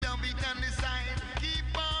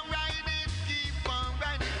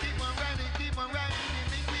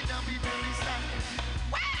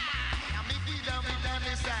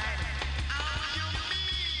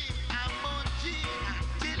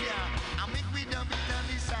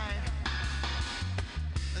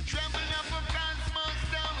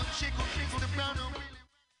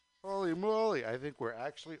Holy moly, I think we're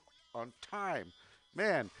actually on time.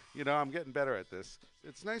 Man, I'm getting better at this.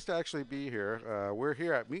 It's nice to actually be here. We're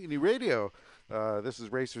here at Mutiny Radio. This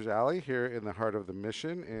is Racers Alley here in the heart of the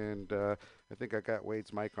mission, and I think I got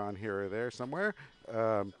Wade's mic on here or there somewhere.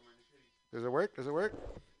 Um, does it work? Does it work?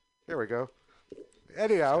 There we go.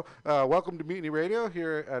 Anyhow, welcome to Mutiny Radio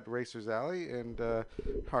here at Racers Alley and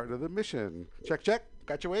heart of the mission. Check, check.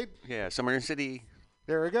 Got you, Wade? Yeah, Summer City.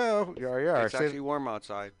 There we go. Yar, yar. It's actually warm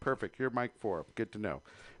outside. Perfect. You're mic 4. Good to know.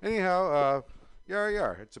 Anyhow, yar,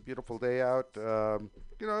 yar. It's a beautiful day out. But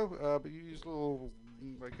you use a little,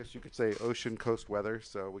 I guess you could say, ocean coast weather.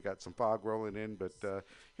 So we got some fog rolling in. But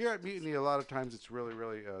here at Mutiny, a lot of times it's really,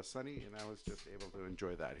 really sunny. And I was just able to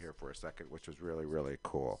enjoy that here for a second, which was really, really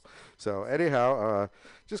cool. So anyhow,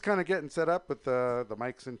 just kind of getting set up with the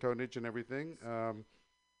mics and tonnage and everything.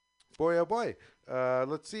 Boy, oh boy.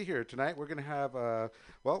 Let's see here. Tonight we're going to have,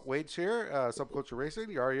 Wade's here, Subculture Racing,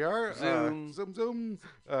 yar yar. Zoom. Zoom, zoom.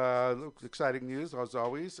 Exciting news, as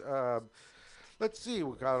always. Let's see.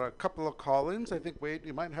 We've got a couple of call-ins. I think, Wade,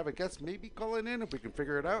 you might have a guest maybe calling in if we can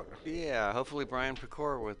figure it out. Yeah, hopefully Brian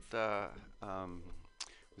Pecor with,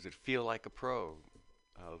 was it Feel Like a Pro?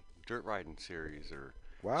 Dirt riding series or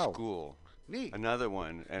school. Neat. Another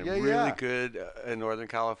one. And Yeah, really yeah. good in Northern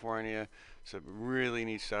California. Some really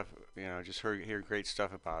neat stuff. Just hear great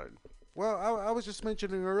stuff about it. Well, I was just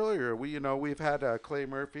mentioning earlier, we've had Clay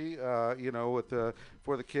Murphy,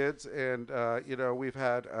 for the kids, and we've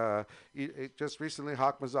had just recently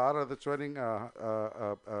Hawk Mazzata that's running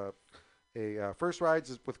a first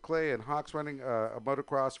rides with Clay, and Hawk's running a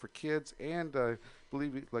motocross for kids, and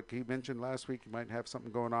believe like he mentioned last week, you might have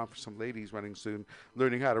something going on for some ladies running soon,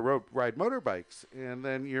 learning how to ride motorbikes, and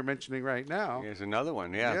then you're mentioning right now. There's another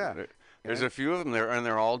one, yeah. Yeah. There's a few of them there, and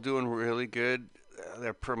they're all doing really good.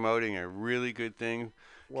 They're promoting a really good thing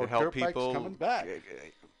to help dirt bikes people. coming back.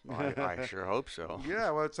 I sure hope so.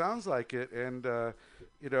 Yeah, well, it sounds like it, and so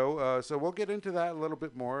we'll get into that a little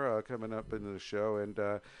bit more coming up into the show. And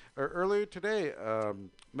earlier today,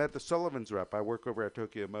 met the Sullivan's rep. I work over at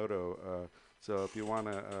Tokyo Moto, so if you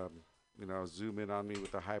want to, zoom in on me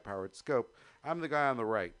with a high-powered scope, I'm the guy on the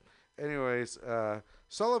right. Anyways,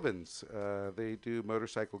 Sullivan's, they do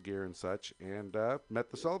motorcycle gear and such, and met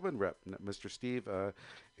the Sullivan rep, Mr. Steve.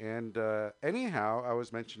 Anyhow, I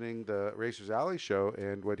was mentioning the Racers Alley show,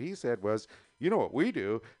 and what he said was, you know what we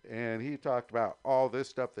do, and he talked about all this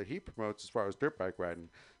stuff that he promotes as far as dirt bike riding.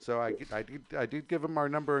 So I did give him our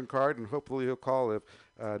number and card, and hopefully he'll call if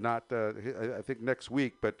not, I think next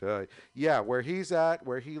week. But where he's at,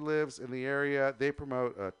 where he lives in the area, they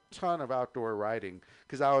promote a ton of outdoor riding.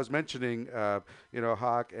 Because I was mentioning,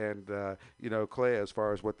 Hawk and Clay as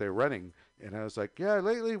far as what they're running, and I was like, yeah,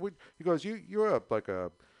 lately he goes, you're a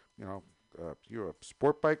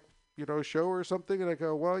sport bike show or something, and I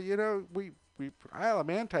go, well, we Isle of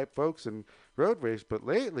Man type folks and road race, but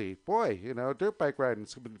lately, boy, dirt bike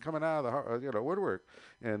riding's been coming out of the woodwork,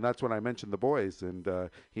 and that's when I mentioned the boys, and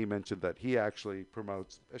he mentioned that he actually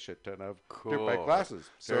promotes a shit ton of dirt bike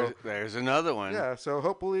classes. So there's another one. Yeah, so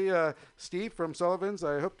hopefully, Steve from Sullivan's,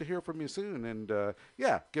 I hope to hear from you soon, and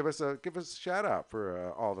give us a shout out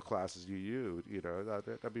for all the classes you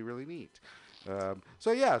that'd be really neat.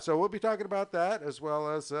 So we'll be talking about that as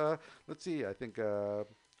well as let's see, I think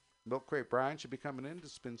Milk Crate Brian should be coming in to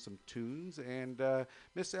spin some tunes, and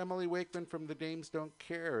Miss Emily Wakeman from The Dames Don't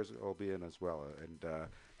Care will be in as well, and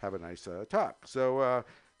have a nice talk. So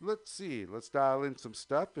let's see, let's dial in some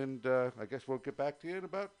stuff, and I guess we'll get back to you in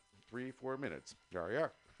about 3-4 minutes. Yar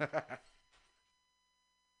yar.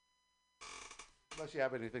 Unless you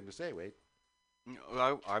have anything to say, Wade.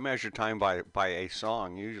 I measure time by a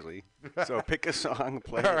song usually. So pick a song,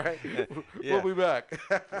 play All right. Yeah. We'll be back.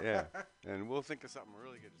 Yeah, and we'll think of something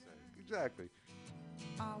really good to say. Exactly.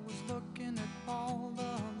 I was looking at all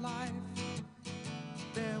the life.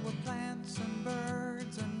 There were plants and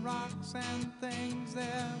birds and rocks and things.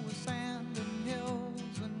 There was sand and hills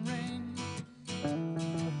and rain.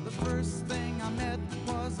 The first thing I met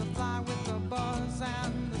was a fly with a buzz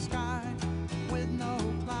and the sky with no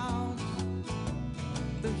clouds.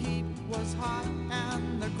 The heat was hot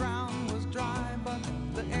and the ground was dry, but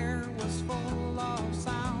the air was full of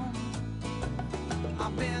sound.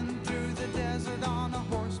 I've been through the desert on a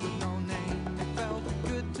horse with no name. It felt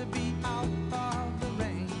good to be out of the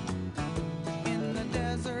rain. In the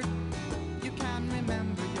desert, you can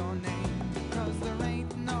remember your name, 'cause there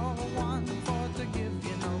ain't no one for to give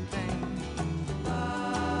you no pain. La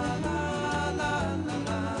la la la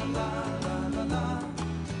la la la la la la.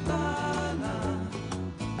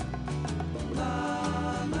 La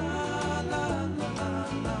la la la la la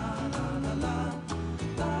la la.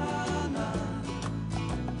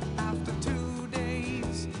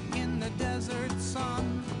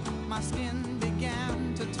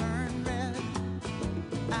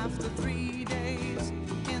 After 3 days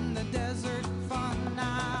in the desert fun,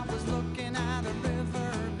 I was looking at a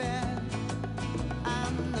riverbed,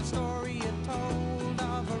 and the story it told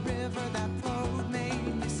of a river that flowed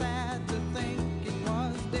made me sad to think it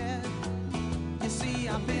was dead. You see,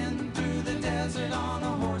 I've been through the desert on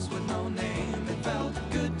a horse with no name. It felt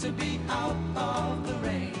good to be out of the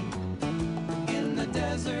rain. In the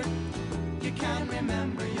desert, you can't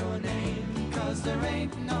remember your name, 'cause there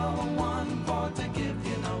ain't no one for to give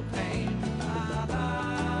you no pain. La la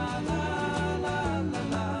la la la la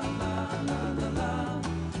la la la la la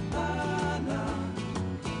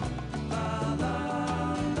la la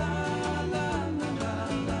la la la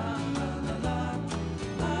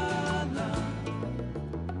la la.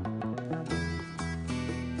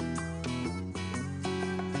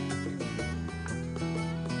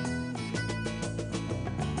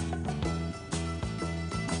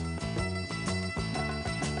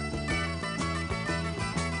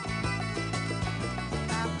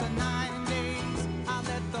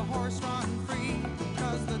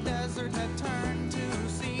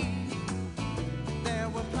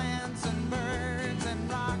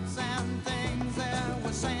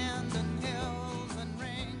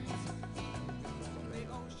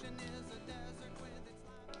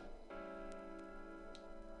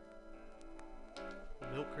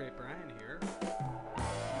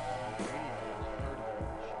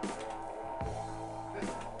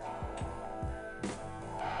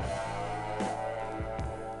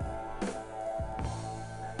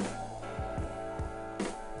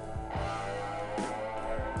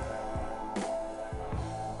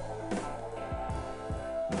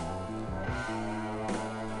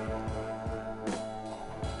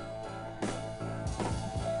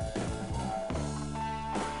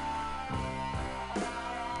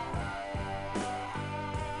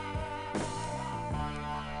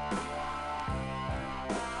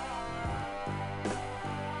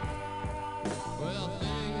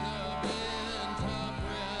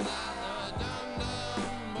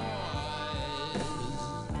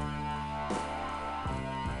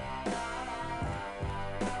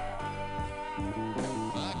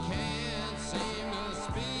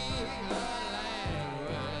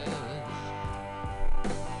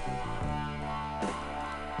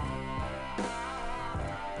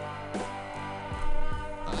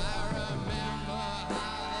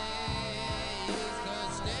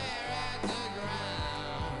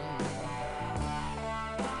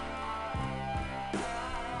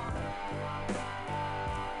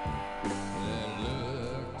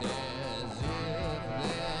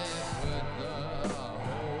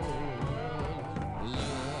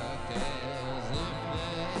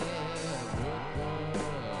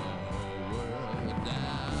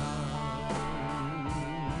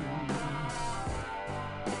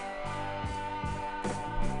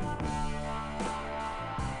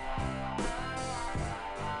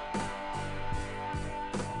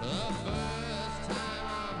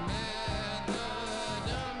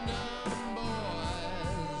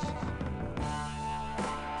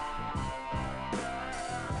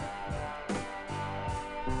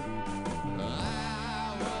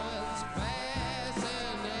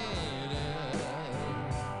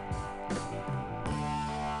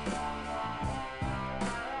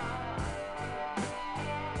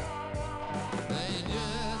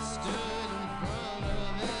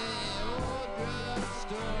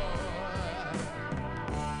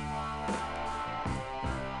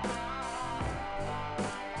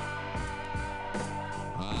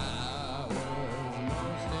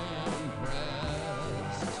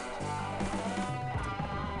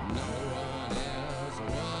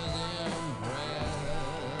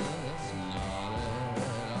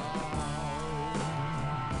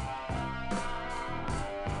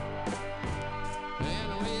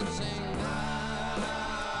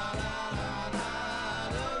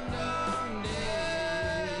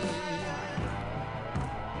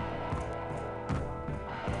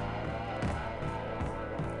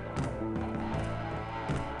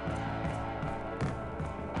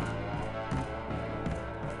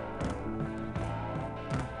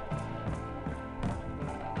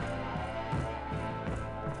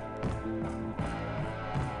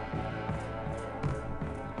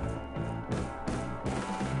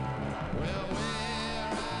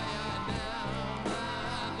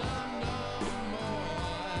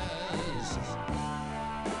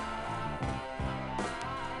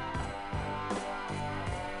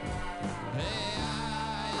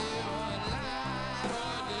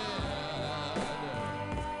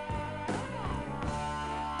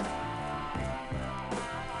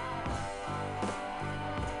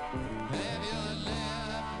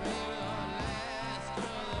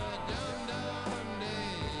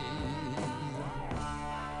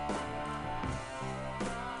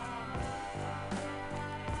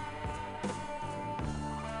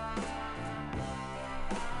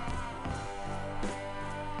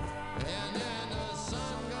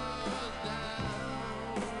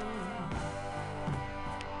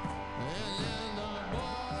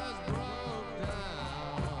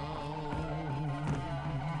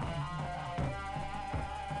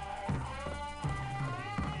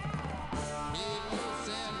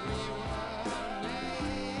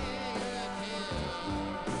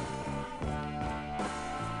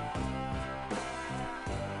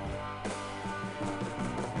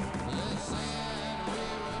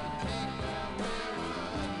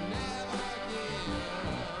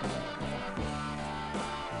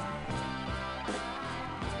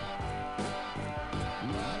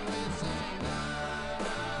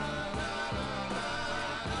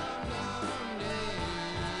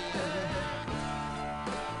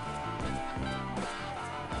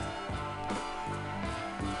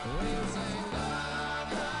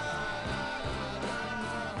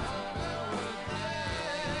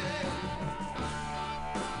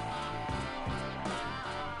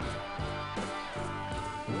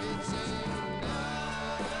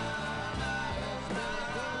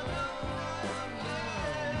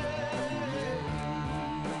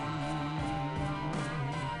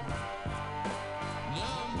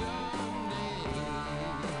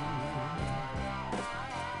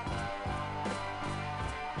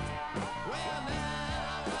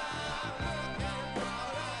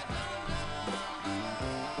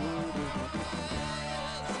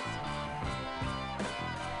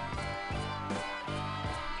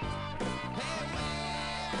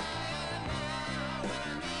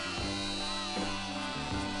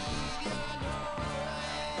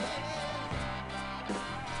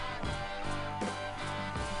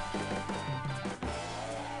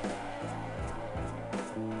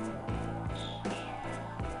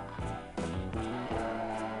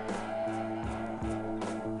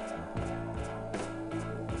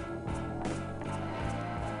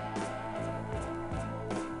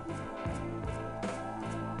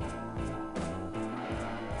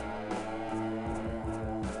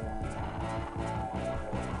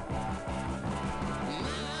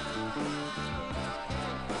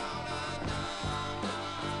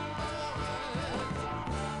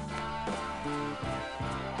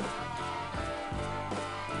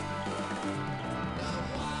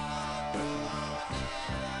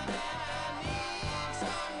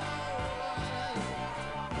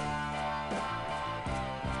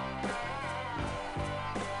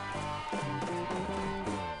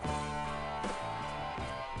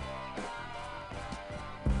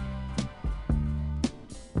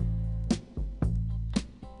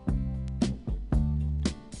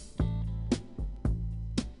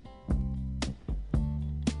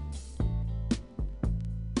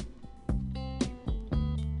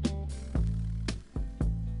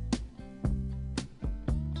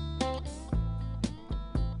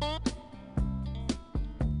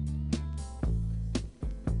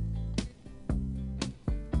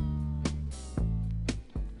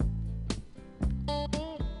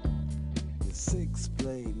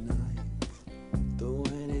 six-blade knife, do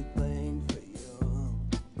anything for you.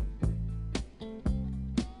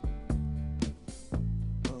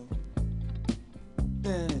 Oh,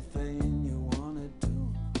 anything you wanna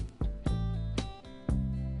do.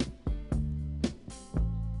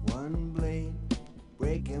 One blade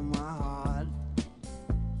breaking my heart,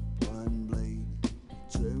 one blade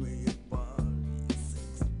tearing apart.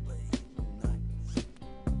 Six-blade knife,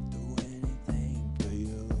 do anything for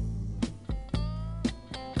you.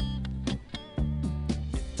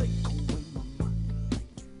 You take away my money like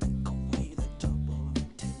you take away the top of a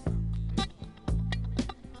tin.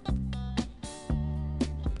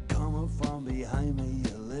 Coming from behind me,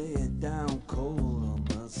 you lay it down cold on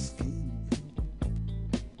my skin.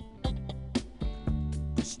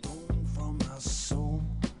 A stone from my soul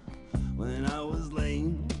when I was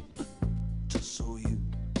lame, just so you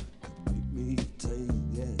could make me take.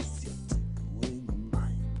 Yes, you take away my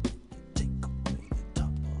mind, you take away the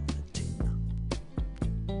top of the tin.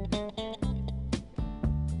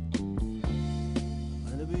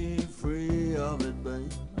 Let it be free of it,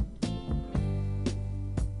 babe.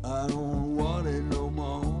 I don't want it no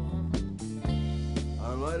more.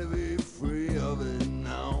 I'd like to be free of it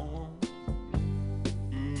now.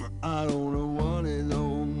 I don't want it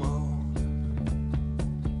no more.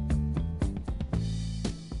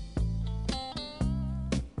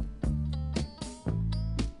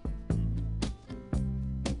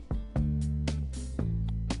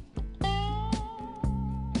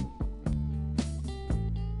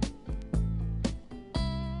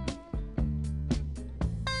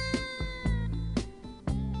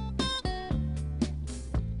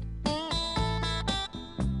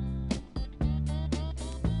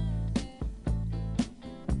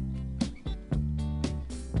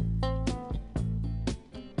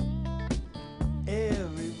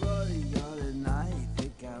 Everybody got a knife,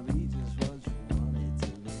 it can be just what you want it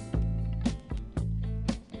to be.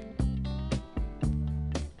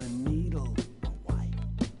 A needle, a white,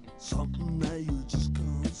 something that you just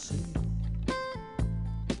can't see.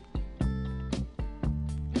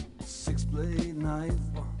 Six-blade knife,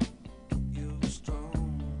 keep you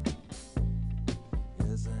strong.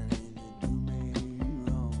 Yes, I need to do me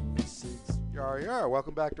wrong. Six. Yeah,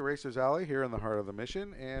 welcome back to Racers Alley here in the heart of the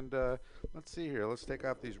mission. And let's see here. Let's take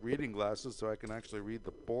off these reading glasses so I can actually read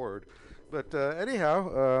the board. But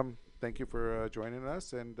anyhow, thank you for joining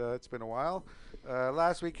us. And it's been a while.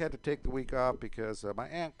 Last week had to take the week off because my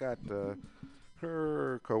aunt got,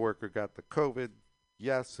 her coworker got the COVID.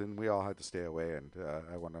 Yes, and we all had to stay away. And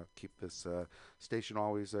I want to keep this station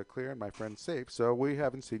always clear and my friends safe. So we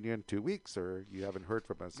haven't seen you in 2 weeks, or you haven't heard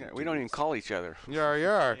from us. Yeah, in we 2 don't even weeks. call each other. Yeah.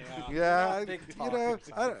 We're Yeah, not big you know, talkers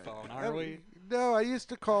on the phone, are we? No, I used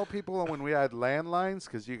to call people when we had landlines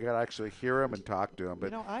because you could actually hear them and talk to them.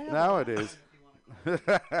 But I have nowadays,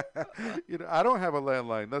 I don't have a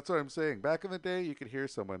landline. That's what I'm saying. Back in the day, you could hear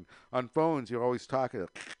someone on phones. You always talk.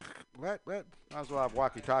 What? Might as well have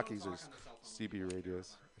walkie-talkies or CB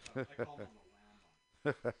radios.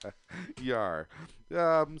 Yar.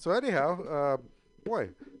 So anyhow, boy,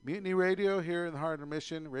 Mutiny Radio here in the heart of the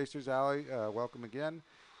mission, Racers Alley. Welcome again.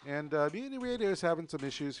 And Mutiny Radio is having some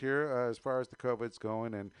issues here as far as the COVID's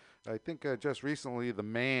going. And I think just recently the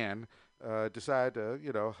man decided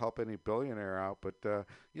to, help any billionaire out. But,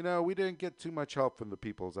 we didn't get too much help from the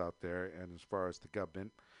peoples out there and as far as the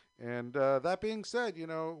government. And that being said, we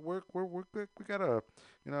got a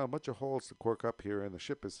bunch of holes to cork up here, and the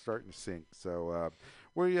ship is starting to sink. So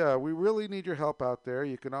we really need your help out there.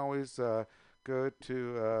 You can always go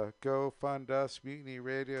to GoFund Us Mutiny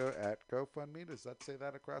Radio at GoFundMe. Does that say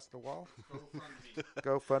that across the wall?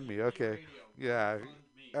 GoFundMe. Okay. Yeah.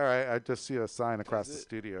 All right. I just see a sign across the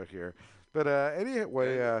studio here. But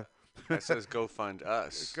anyway. That says "Go Fund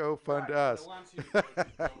Us." Go Fund Us.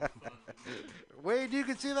 Wade, you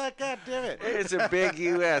can see that. God damn it! It's a big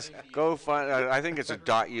U.S. Go Fund. I think it's a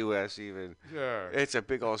 .us even. Sure. It's a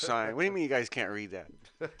big old sign. What do you mean you guys can't read that?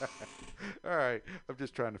 All right, I'm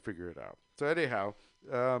just trying to figure it out. So anyhow,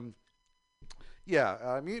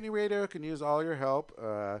 Mutiny Radio can use all your help.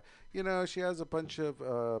 She has a bunch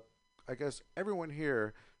of, I guess everyone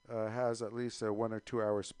here has at least 1 or 2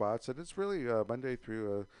 hour spots, and it's really Monday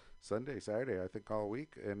through Sunday, Saturday, I think all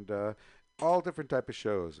week, and all different type of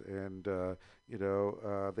shows. And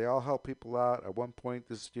they all help people out. At one point,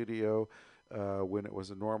 the studio when it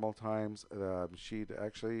was in normal times. She'd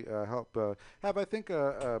actually help have, I think,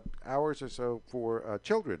 hours or so for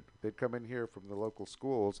children. They'd come in here from the local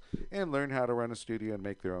schools and learn how to run a studio and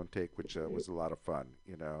make their own take, which was a lot of fun,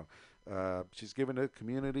 you know. She's given to the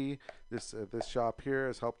community. This shop here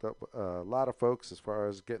has helped up a lot of folks as far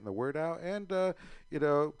as getting the word out. And, you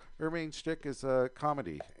know, her main shtick is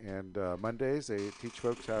comedy. And Mondays they teach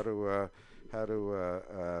folks how to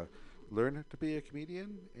learn to be a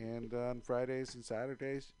comedian, and on Fridays and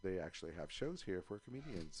Saturdays they actually have shows here for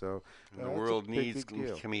comedians. So the world needs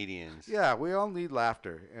comedians. Yeah, we all need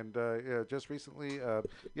laughter. And just recently,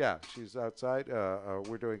 she's outside.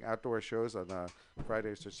 We're doing outdoor shows on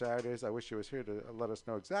Fridays or Saturdays. I wish she was here to let us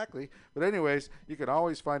know exactly. But anyways, you can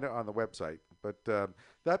always find it on the website. But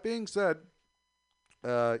that being said,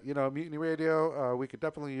 you know, Mutiny Radio, we could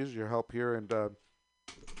definitely use your help here. And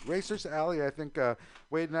Racers Alley, I think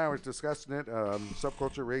Wade and I were discussing it,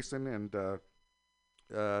 subculture racing, and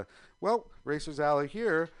Racers Alley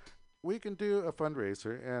here, we can do a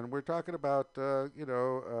fundraiser, and we're talking about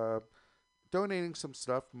donating some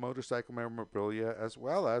stuff, motorcycle memorabilia, as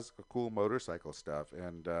well as cool motorcycle stuff,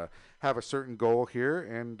 and have a certain goal here.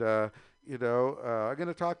 And I'm going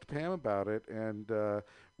to talk to Pam about it, and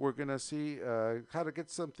we're going to see how to get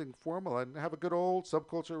something formal and have a good old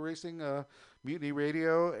subculture racing Mutiny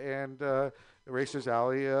Radio and Racers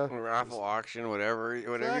Alley. Raffle auction, whatever you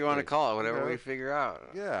want to call it, whatever we figure out.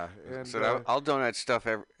 Yeah. And, so I'll donate stuff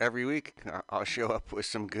every week. I'll show up with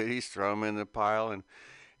some goodies, throw them in the pile, and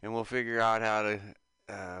we'll figure out how to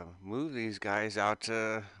move these guys out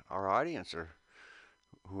to our audience or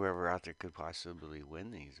whoever out there could possibly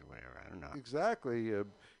win these or whatever. I don't know. Exactly.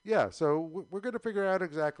 So we're going to figure out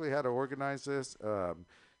exactly how to organize this.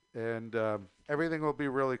 And everything will be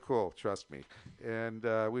really cool, trust me. And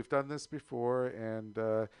we've done this before, and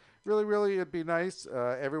really, it'd be nice.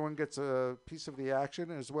 Everyone gets a piece of the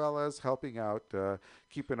action, as well as helping out,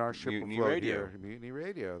 keeping our ship afloat here. Mutiny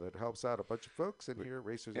Radio, that helps out a bunch of folks in here at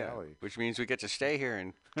Racers Alley. Which means we get to stay here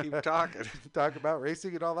and keep talking. Talk about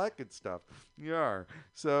racing and all that good stuff. Yeah.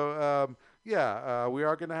 So, we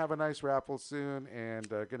are going to have a nice raffle soon, and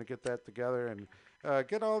going to get that together and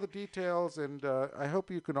get all the details, and I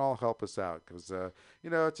hope you can all help us out, because,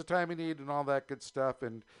 it's a time of need and all that good stuff,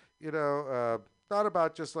 and, not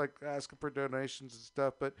about just like asking for donations and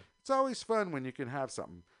stuff, but it's always fun when you can have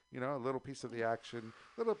something, a little piece of the action,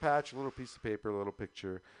 a little patch, a little piece of paper, a little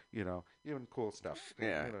picture, even cool stuff.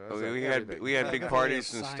 Yeah, we had big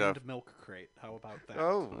parties and stuff. Milk crate. How about that?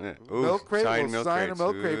 Oh, yeah. Milk crate. We'll sign crates. a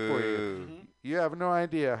milk crate for you. Mm-hmm. You have no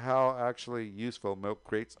idea how actually useful milk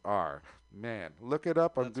crates are. Man, look it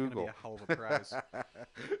up on Google. That's going to be a hell of a prize.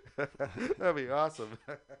 That'd be awesome.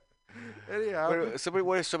 Anyhow,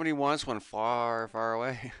 what if somebody wants one far, far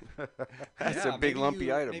away? That's a big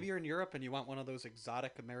lumpy item. Maybe you're in Europe and you want one of those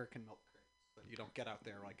exotic American milk crates that you don't get out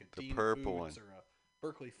there, like a the Dean purple Foods one. or a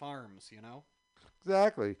Berkeley Farms,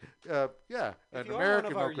 Exactly. An if you American are one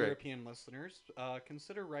of our milk crate. European listeners,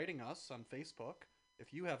 consider writing us on Facebook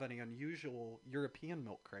if you have any unusual European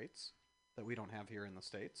milk crates that we don't have here in the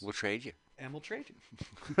States. We'll trade you. And we'll trade you.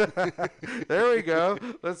 There we go.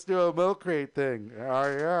 Let's do a milk crate thing. All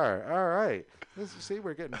right. See,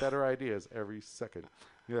 we're getting better ideas every second.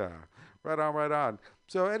 Yeah. Right on.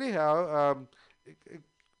 So anyhow,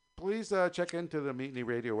 please check into the Mutiny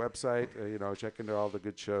Radio website. Check into all the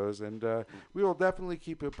good shows, and we will definitely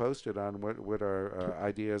keep you posted on what our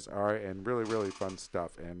ideas are, and really fun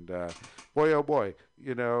stuff. And boy, oh boy,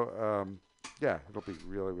 it'll be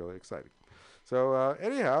really exciting. So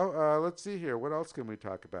anyhow, let's see here. What else can we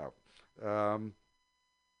talk about?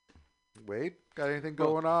 Wade, got anything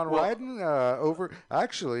going on riding over?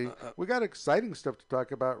 Actually, we got exciting stuff to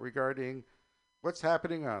talk about regarding what's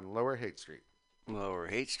happening on Lower Haight Street. Lower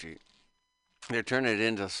Haight Street. They're turning it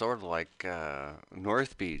into sort of like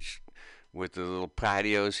North Beach, with the little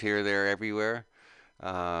patios here, there, everywhere.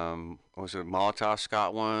 Was it Molotov's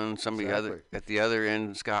got one? Somebody at the other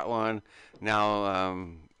end's got one. Now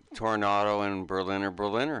Tornado and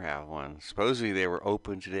Berliner have one. Supposedly they were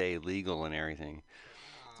open today, legal and everything.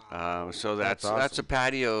 So that's awesome. That's a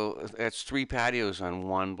patio. That's 3 patios on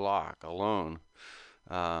one block alone.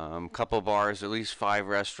 Couple bars, at least 5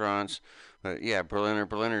 restaurants. But yeah,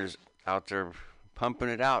 Berliner's out there pumping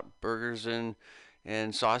it out, burgers and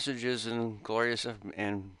sausages and glorious stuff,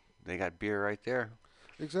 and they got beer right there.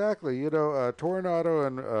 Exactly. Tornado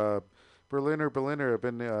and Berliner have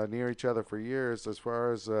been near each other for years, as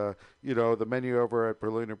far as the menu over at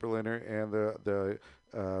Berliner, and the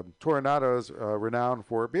Tornado's renowned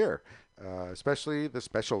for beer. especially the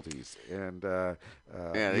specialties and Yeah,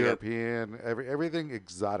 they European, everything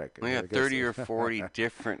exotic. They I got guess. 30 or 40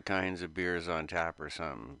 different kinds of beers on tap or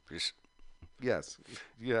something. Just Yes,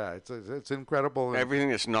 yeah, it's incredible. And, everything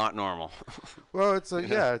that's not normal. well, it's a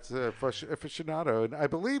yeah, it's a aficionado, and I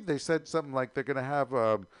believe they said something like they're going to have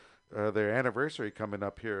their anniversary coming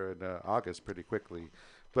up here in August pretty quickly.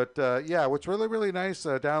 But yeah, what's really, really nice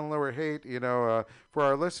down in Lower Haight, for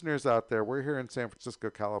our listeners out there, we're here in San Francisco,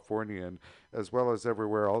 California, and as well as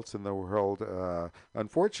everywhere else in the world.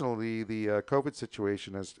 Unfortunately, the COVID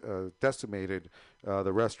situation has decimated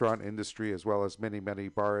the restaurant industry as well as many, many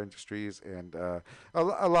bar industries and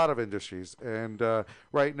a lot of industries. And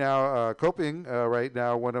right now, coping, right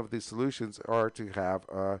now, one of the solutions are to have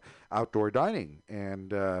outdoor dining.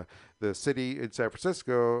 And the city in San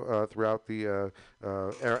Francisco, throughout the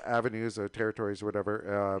avenues, territories,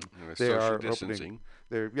 whatever, they are opening.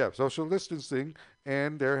 They're social distancing,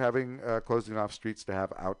 and they're having closing off streets to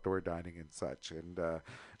have outdoor dining and such. And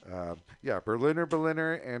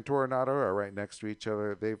Berliner and Toronado are right next to each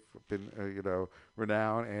other. They've been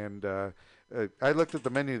renowned. And I looked at the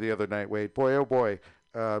menu the other night, Wade. Boy, oh boy,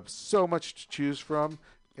 so much to choose from.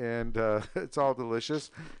 And it's all delicious,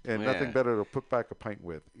 and nothing better to put back a pint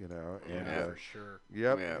with, And, for sure.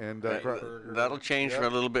 Yep. Yeah. And that'll change for a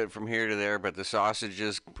little bit from here to there, but the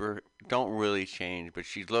sausages don't really change. But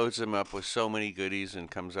she loads them up with so many goodies and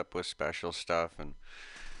comes up with special stuff, and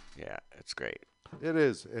yeah, it's great. It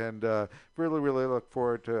is, and really, really look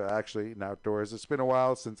forward to actually eating outdoors. It's been a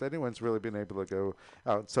while since anyone's really been able to go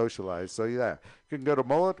out and socialize. So yeah, you can go to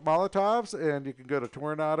Molotov's, and you can go to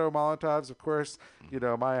Toronado Molotov's, of course.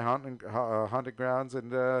 My haunted grounds,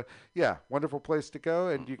 and yeah, wonderful place to go.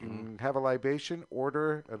 And you can have a libation,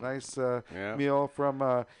 order a nice meal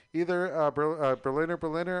from either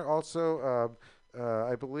Berliner, also.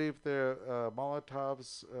 I believe the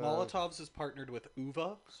Molotov's. Molotov's is partnered with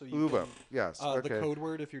Uva, so Uva, yes. The code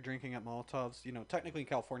word if you're drinking at Molotov's, technically in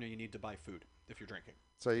California you need to buy food if you're drinking.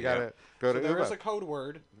 So you gotta go to Uva. There is a code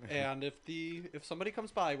word, and if somebody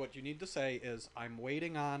comes by, what you need to say is, "I'm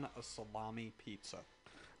waiting on a salami pizza."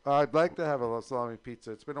 I'd like to have a salami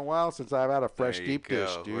pizza. It's been a while since I've had a fresh deep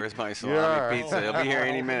dish, dude. Where's my salami pizza? It'll be here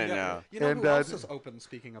any minute now. You know who else is open,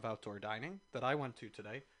 speaking of outdoor dining, that I went to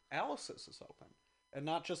today? Alice's is open. And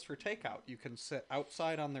not just for takeout. You can sit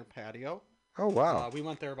outside on their patio. Oh, wow. We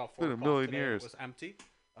went there about 4 o'clock today. Been a million years. It was empty.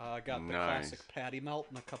 Got the classic patty melt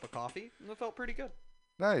and a cup of coffee, and it felt pretty good.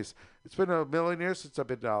 Nice. It's been a million years since I've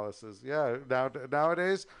been to Alice's. Yeah,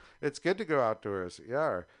 nowadays, it's good to go outdoors.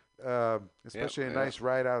 Yeah. Especially a nice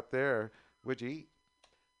ride out there. What'd you eat?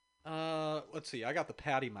 Let's see. I got the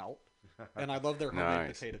patty melt. And I love their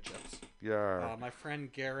homemade potato chips. Yeah. My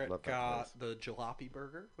friend Garrett got the jalopy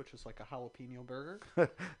burger, which is like a jalapeno burger.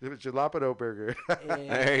 It was jalapeno burger.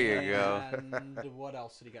 There you go. And what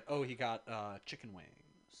else did he get? Oh, he got chicken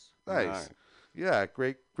wings. Nice. Yeah,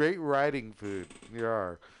 great riding food.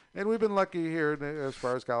 Yeah. And we've been lucky here as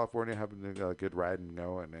far as California having a good riding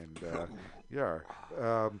going. And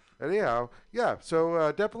anyhow, yeah.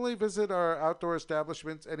 So definitely visit our outdoor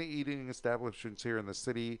establishments, any eating establishments here in the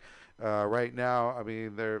city. Right now, I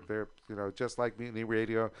mean, they're just like Mutiny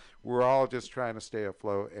Radio. We're all just trying to stay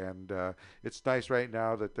afloat, and it's nice right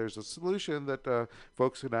now that there's a solution that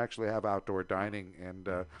folks can actually have outdoor dining and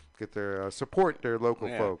get their support their local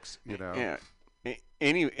folks. Yeah.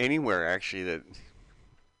 Anywhere actually that.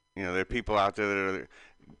 There are people out there that are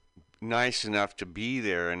nice enough to be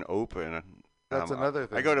there and open. That's another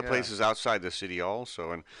thing. I go to places outside the city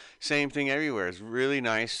also, and same thing everywhere. It's really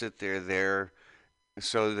nice that they're there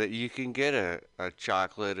so that you can get a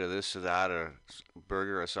chocolate or this or that, a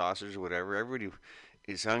burger, a sausage, or whatever. Everybody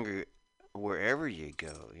is hungry wherever you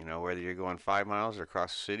go, whether you're going 5 miles or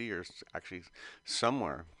across the city or actually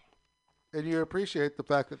somewhere. And you appreciate the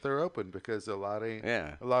fact that they're open because a lot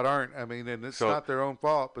aren't. I mean, and it's not their own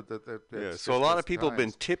fault, but so a lot of people have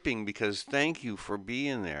been tipping because thank you for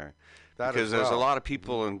being there. Because there's a lot of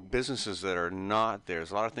people and businesses that are not there.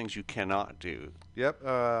 There's a lot of things you cannot do. Yep,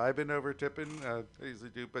 I've been over tipping. I usually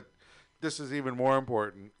do, but this is even more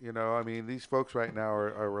important. I mean, these folks right now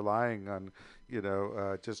are relying on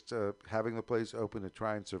just having the place open to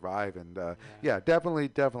try and survive. And definitely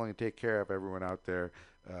take care of everyone out there.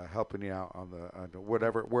 Helping you out on the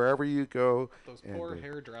wherever you go. Those poor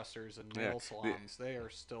hairdressers and nail salons, they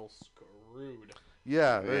are still screwed.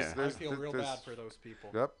 Yeah, I feel real bad for those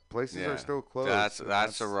people. Yep, places are still closed.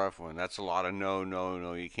 That's a rough one. That's a lot of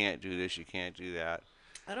no. You can't do this. You can't do that.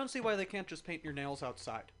 I don't see why they can't just paint your nails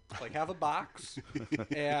outside. Like, have a box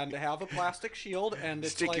and have a plastic shield, and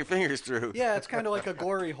it's Stick like, your fingers through. yeah, it's kind of like a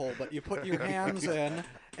glory hole, but you put your hands in,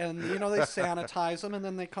 and you know they sanitize them, and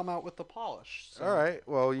then they come out with the polish. So. All right.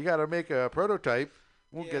 Well, you got to make a prototype.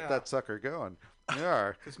 We'll get Yeah. that sucker going.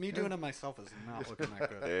 Yeah. Because me doing it myself is not looking that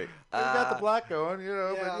good. Hey, You got the black going, you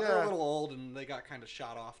know. Yeah, but they're a yeah. little old, and they got kind of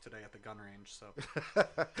shot off today at the gun range. So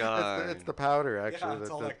It's the powder, actually. it's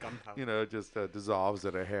all that gunpowder. You know, just dissolves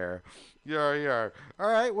in a hair. Yar. All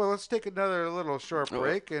right, well, let's take another little short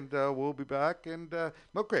break, and we'll be back. And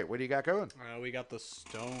Milk Crate, what do you got going? We got the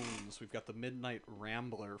Stones. We've got the Midnight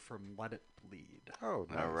Rambler from Let It Bleed. Oh,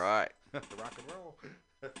 nice. All right. The rock and roll.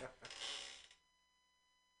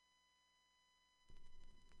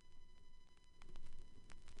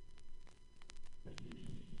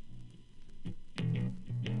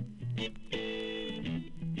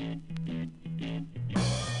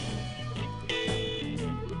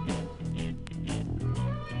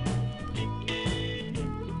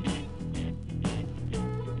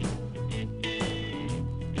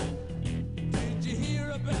 Did you hear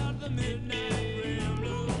about the midnight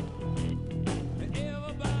rambler?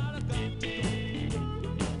 Everybody got to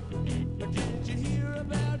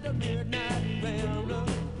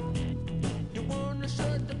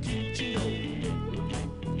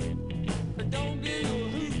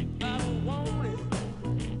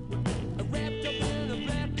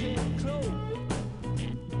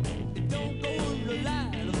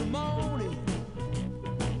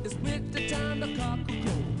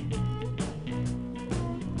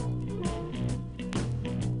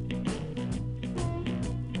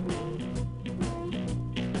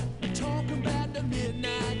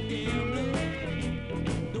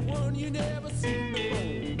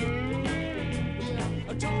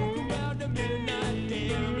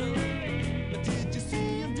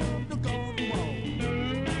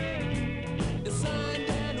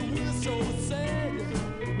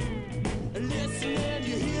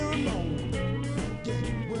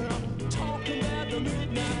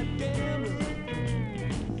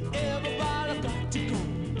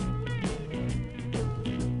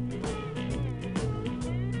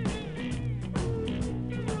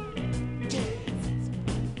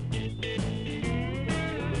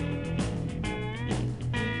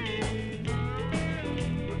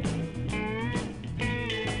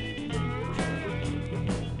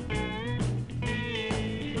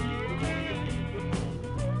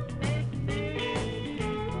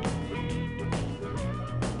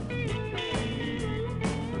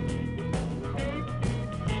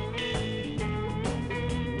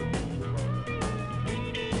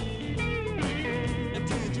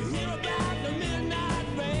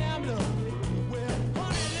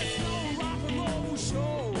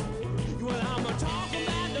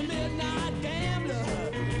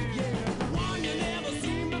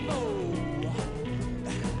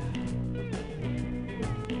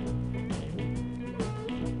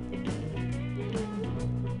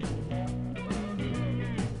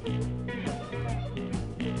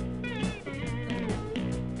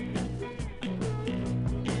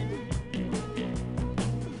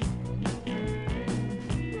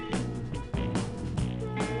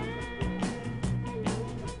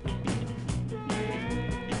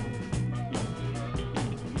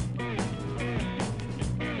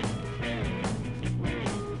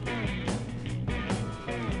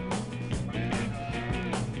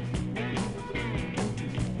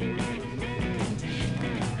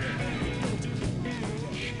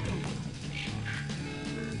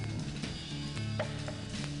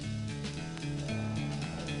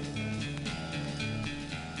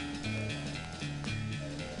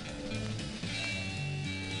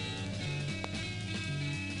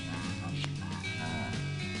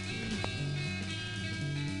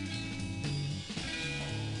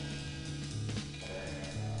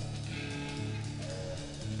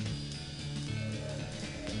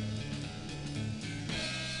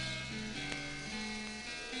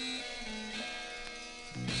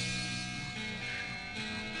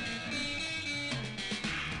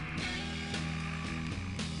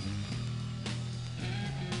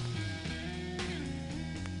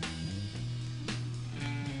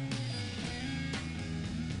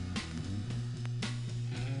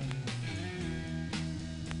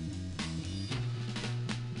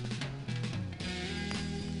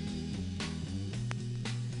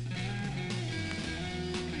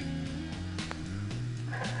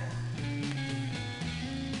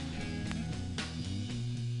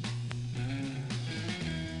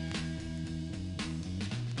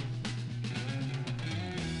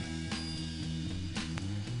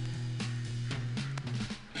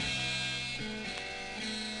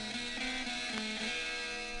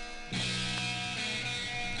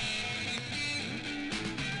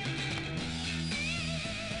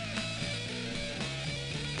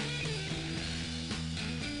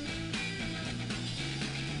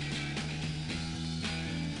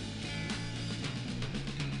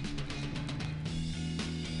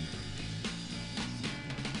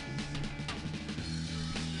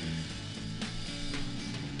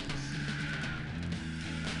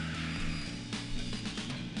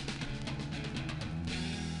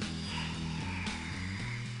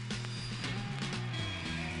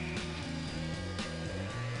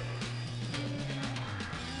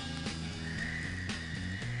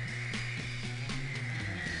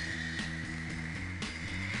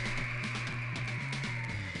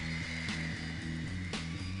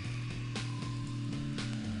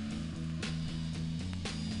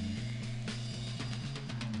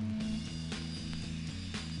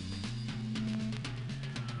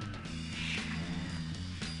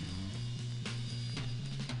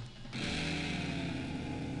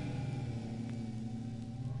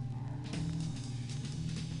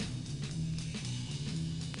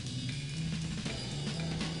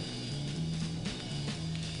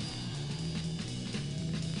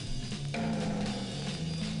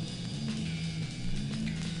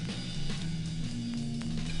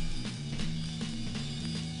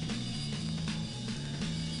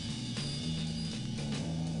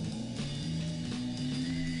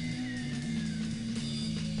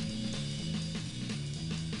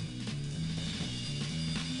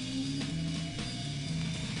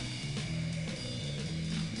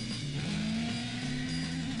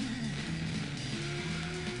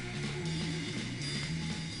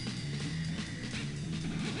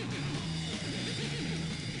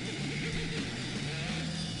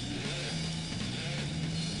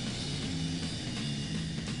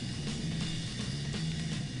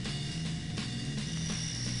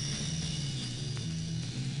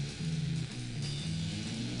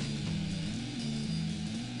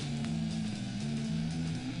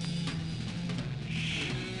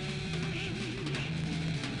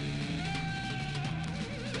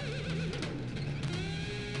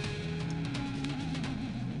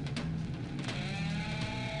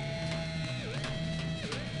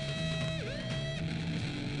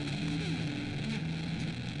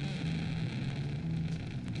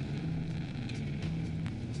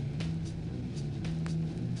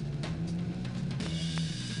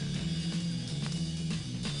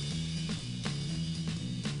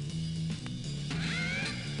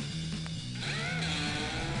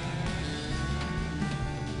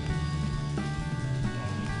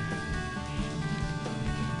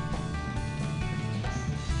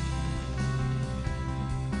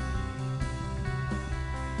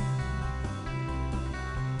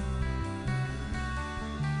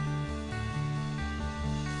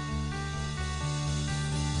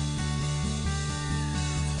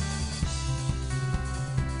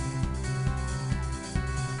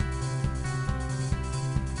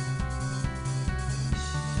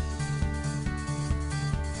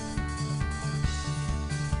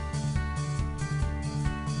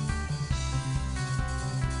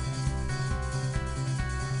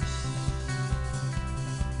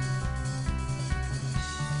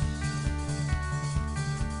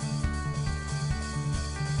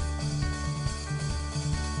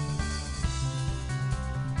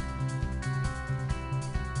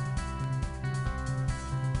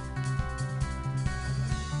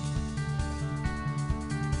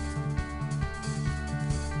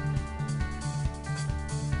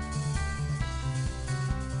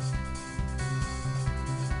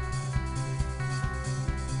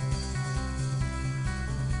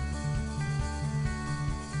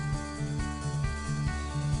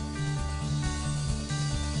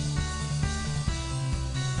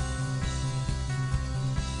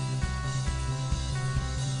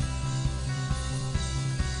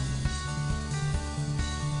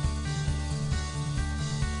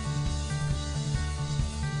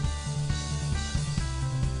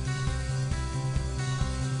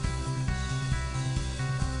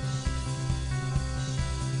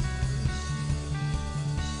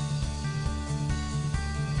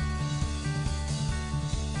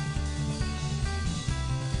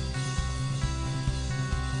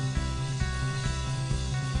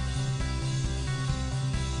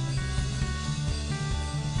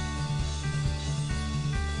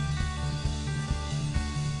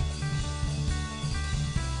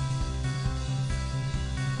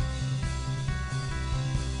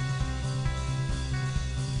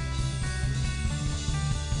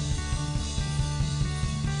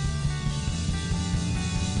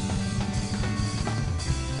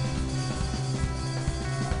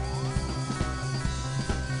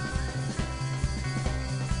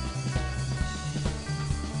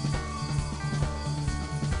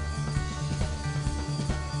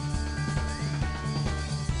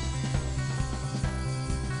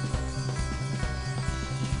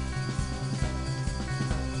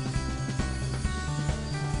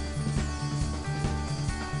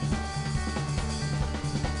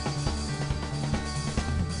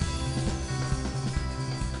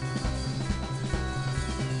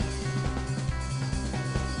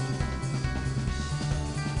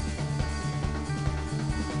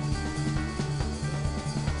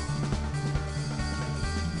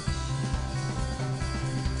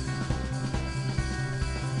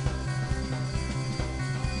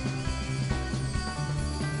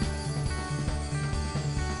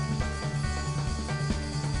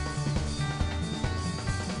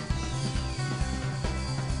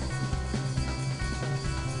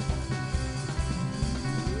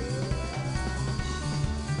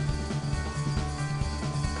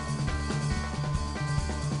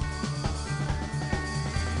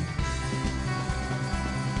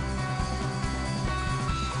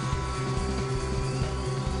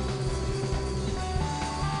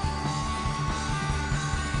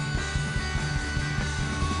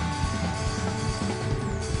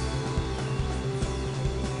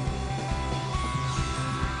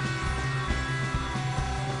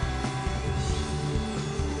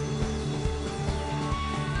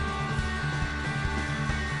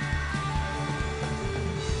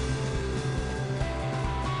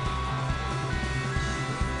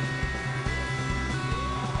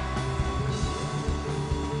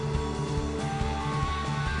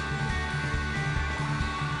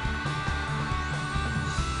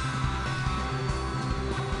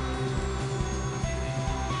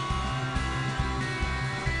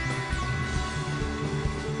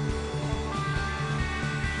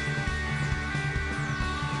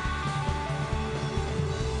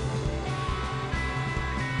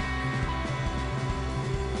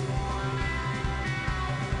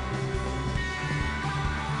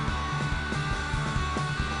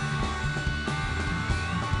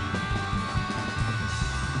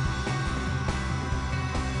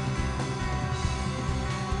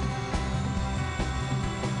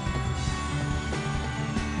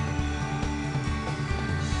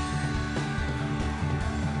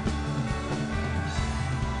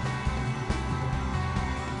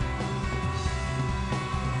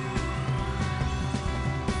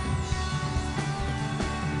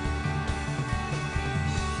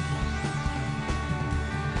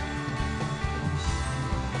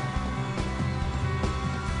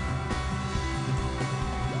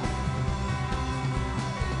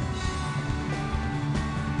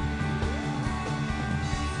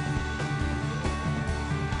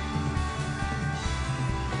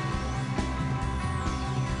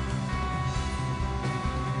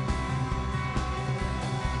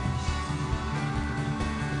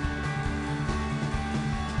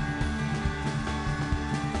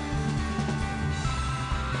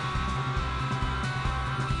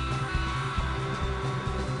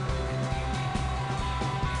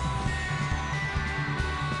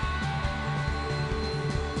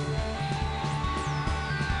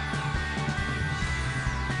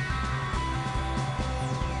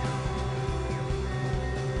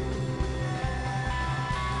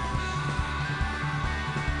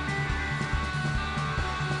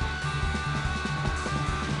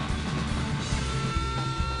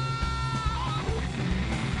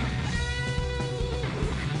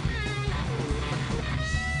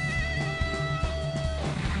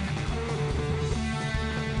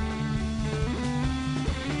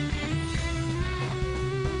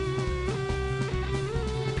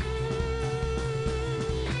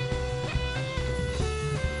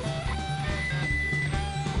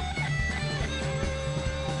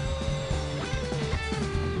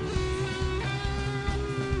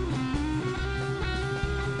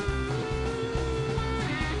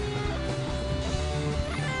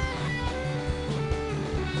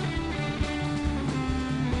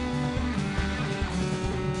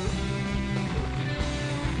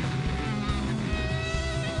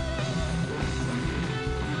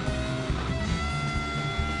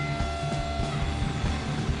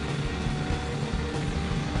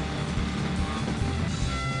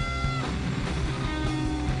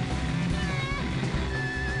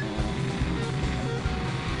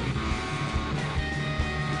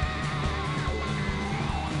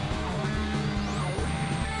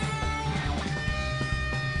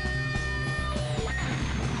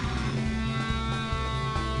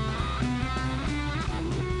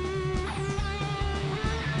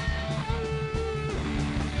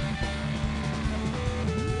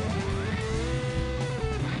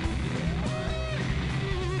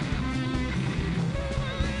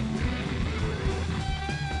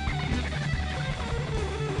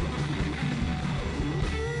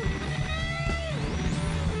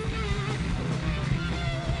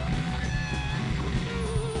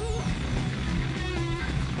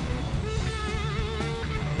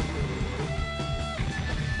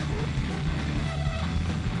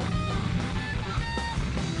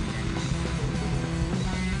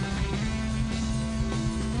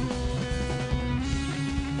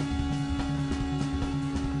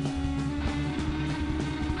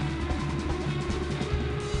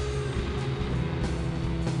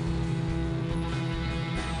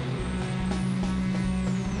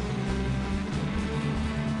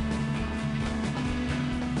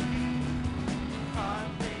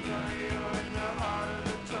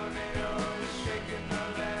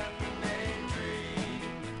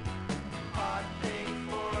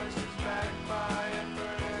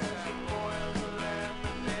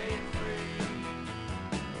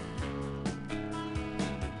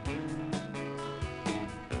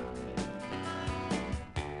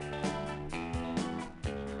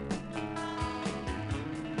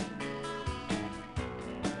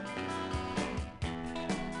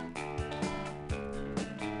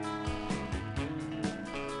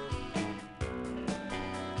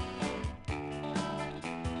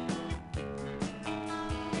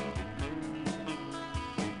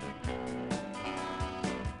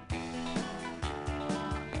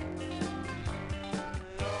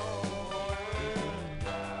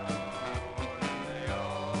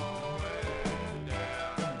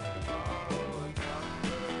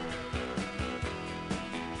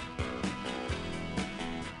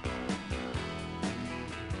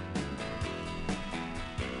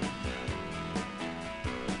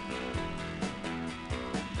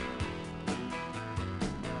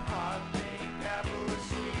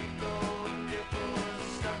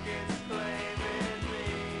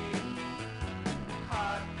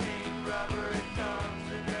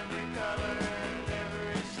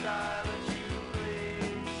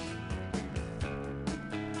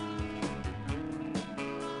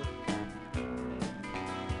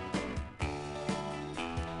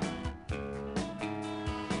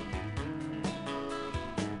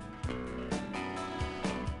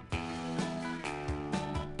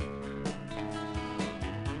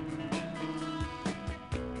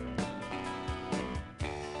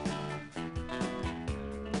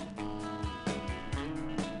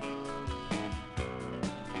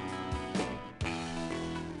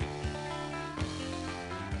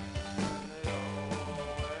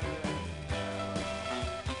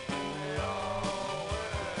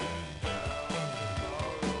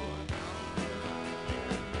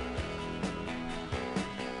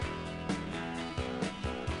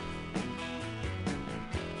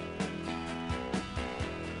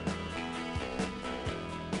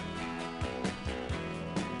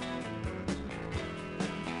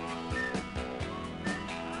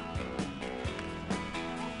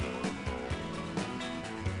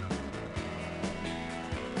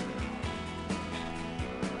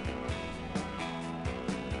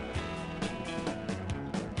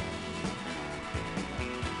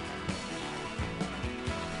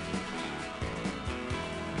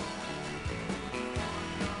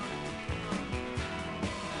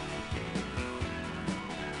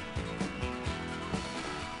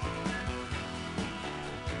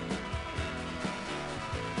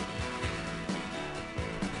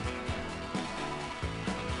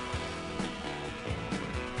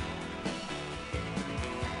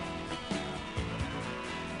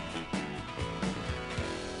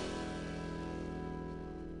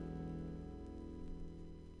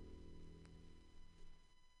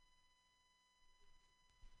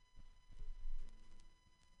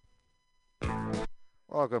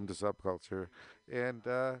Welcome to Subculture and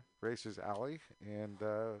Racers Alley. And,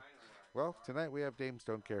 well, tonight we have Dames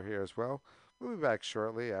Don't Care here as well. We'll be back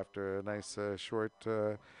shortly after a nice short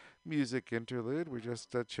music interlude. We're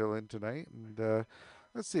just chilling tonight. And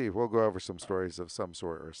let's see, we'll go over some stories of some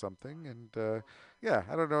sort or something. And yeah,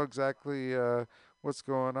 I don't know exactly what's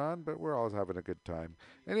going on, but we're all having a good time.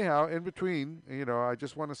 Anyhow, in between, I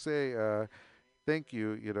just want to say thank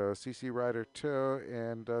you, CC Rider Tow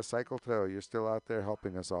and Cycle Tow. You're still out there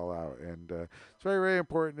helping us all out. And it's very, very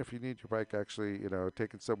important if you need your bike actually,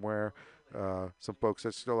 taken somewhere. Some folks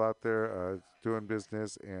are still out there doing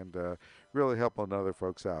business and really helping other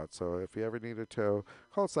folks out. So if you ever need a tow,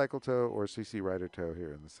 call Cycle Tow or CC Rider Tow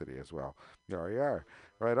here in the city as well. There you are.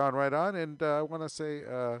 Right on, right on. And I want to say,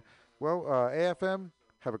 AFM,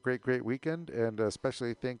 have a great, great weekend, and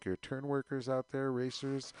especially thank your turn workers out there,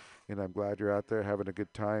 racers, and I'm glad you're out there having a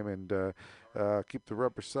good time, and keep the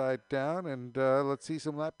rubber side down, and let's see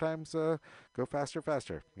some lap times go faster,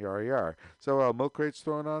 faster. Yar, yar. So Milk Crate's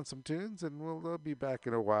throwing on some tunes, and we'll be back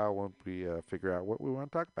in a while when we figure out what we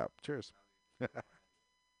want to talk about. Cheers. They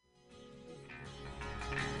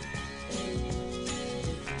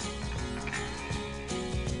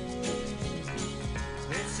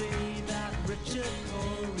say that Richard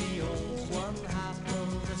Corey owns one half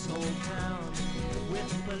of this whole town,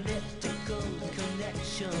 with political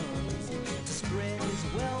connections to spread his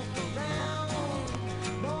wealth around.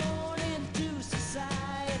 Born into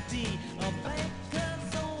society, a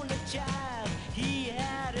banker's only child, he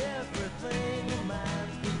had everything a man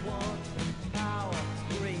could want: power,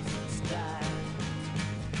 grace, and style.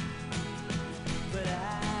 But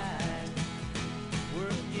I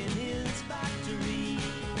work in his factory,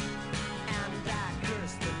 and I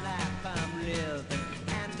curse the life I'm living,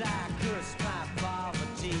 and I curse my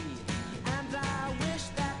poverty, and I wish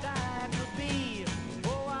that I could be,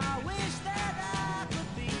 oh I wish that I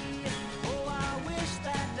could be, oh I wish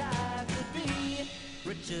that I could be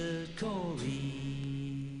Richard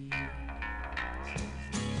Corey.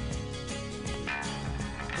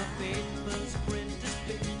 The papers print his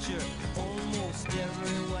picture almost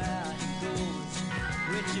everywhere he goes.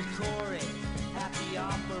 Richard Corey at the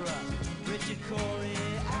opera, Richard Corey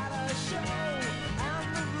at a show,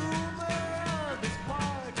 and the rumor of his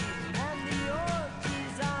party and the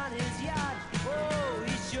orgies on his yacht. Oh,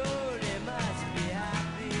 he surely must be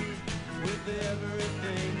happy with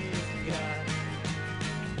everything he's got.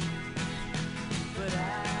 But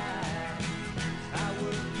I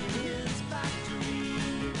work in his factory,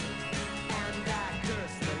 and I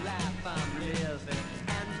curse the life I'm living,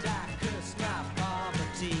 and I curse my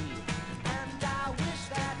poverty, and I wish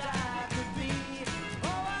that I could be, oh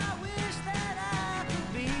I wish that I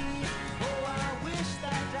could be, oh I wish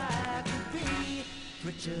that I could be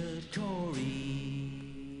Richard Corey.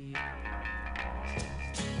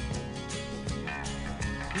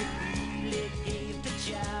 He really gave to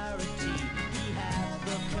charity, he had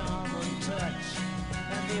the common touch,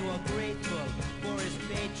 and they were grateful for his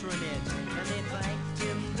patronage, and they thanked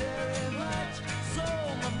him very much. So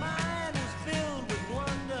my mind is filled with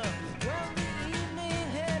wonder when the evening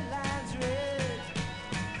headlines read,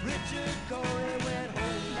 Richard Corey went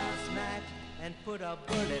home last night and put a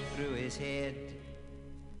bullet through his head.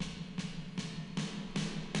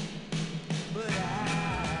 But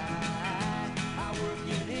I work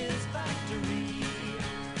in his factory,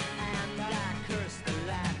 and I curse the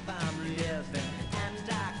life I'm living, and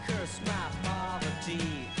I curse my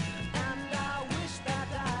poverty, and I wish that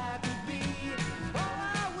I could be, oh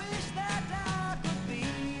I wish that I could be,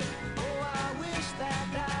 oh I wish that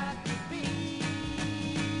I could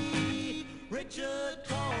be Richard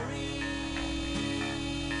Corey.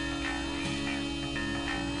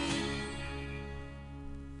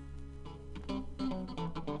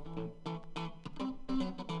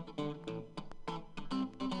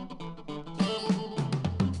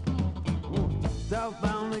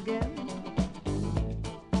 Southbound again.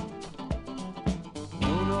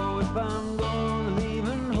 Don't know if I'm gonna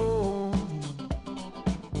leaving home.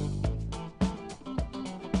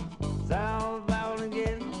 Southbound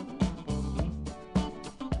again.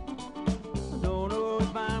 Don't know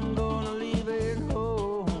if I'm gonna leave it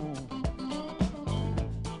home.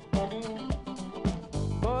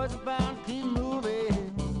 Boys about to keep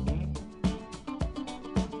moving.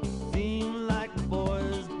 Seem like the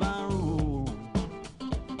boys by rule.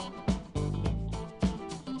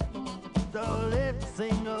 So every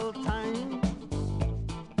single time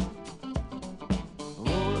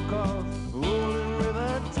roll across rolling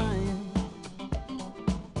river time.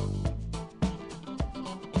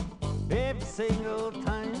 Every single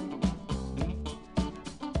time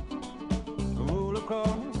roll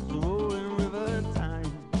across rolling river time.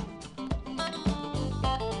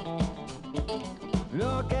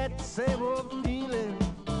 unstable feeling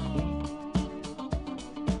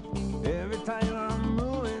every time I'm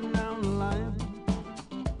moving down the line.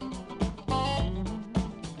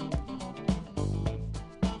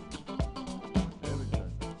 Every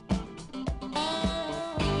time.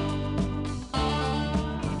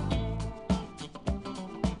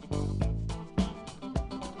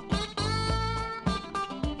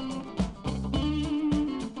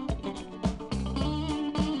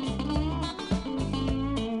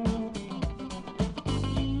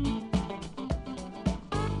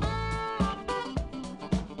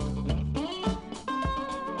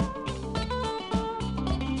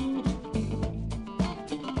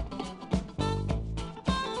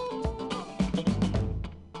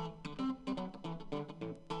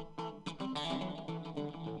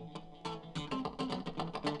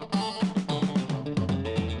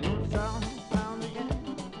 Sound again.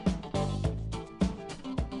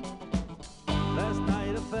 Last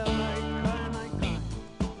night I felt like crying.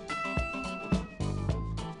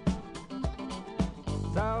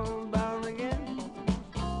 Southbound again.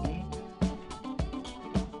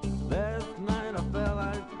 Last night I felt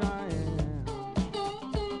like crying.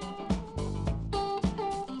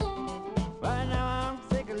 Right now I'm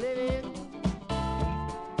sick of living.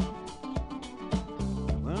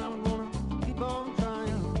 Well, I'm gonna keep on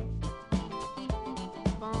trying.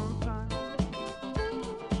 Keep on trying.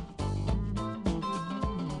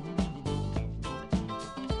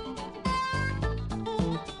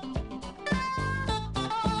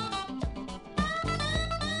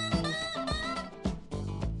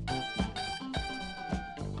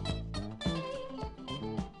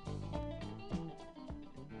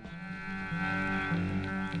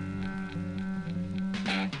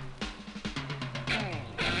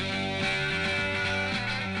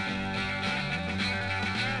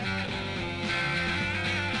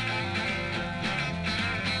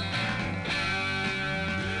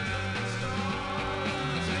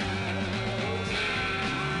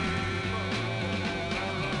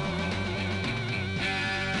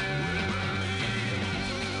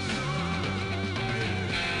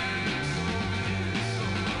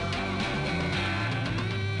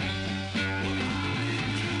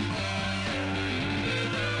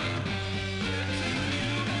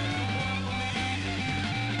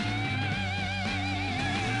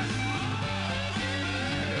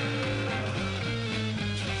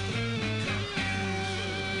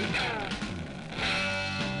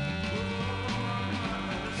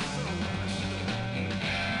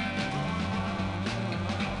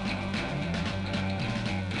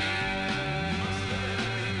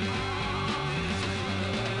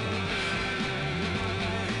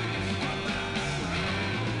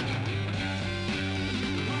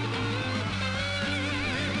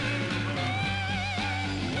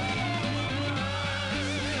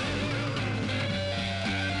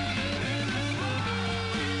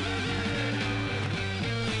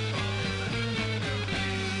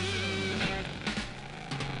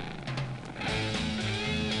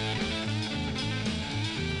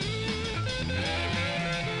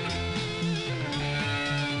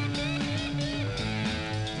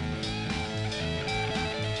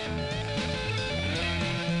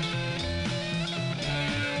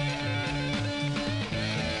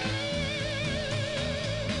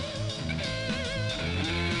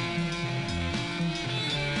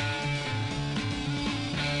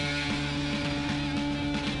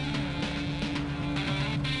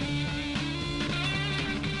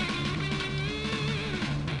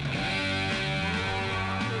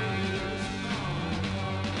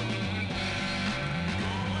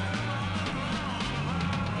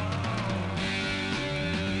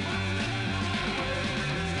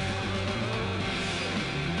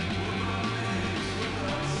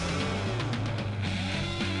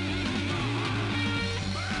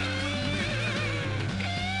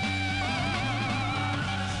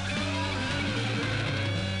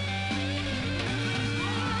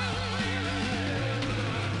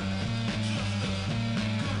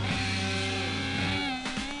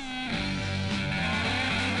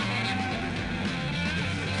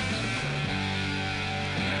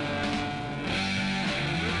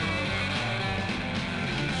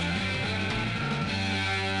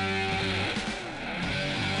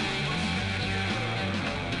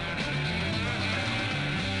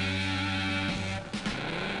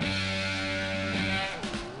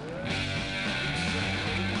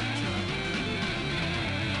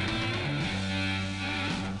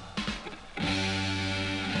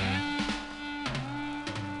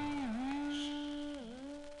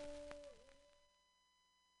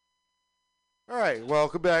 All right,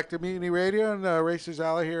 welcome back to Mutiny Radio and Racers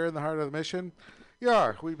Alley here in the heart of the Mission.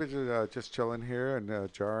 Yeah, we've been just chilling here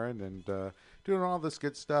and jarring and doing all this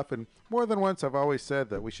good stuff. And more than once, I've always said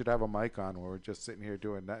that we should have a mic on where we're just sitting here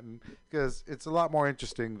doing nothing because it's a lot more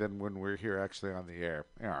interesting than when we're here actually on the air.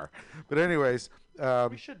 Yeah. But anyways,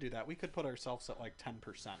 We should do that. We could put ourselves at like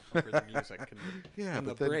 10% over the music. And Yeah, in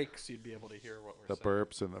the but then breaks, you'd be able to hear what we're the saying.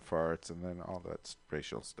 burps and the farts and then all that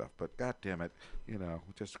racial stuff. But God damn it,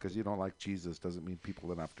 just because you don't like Jesus doesn't mean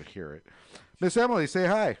people enough to hear it. Miss Emily, say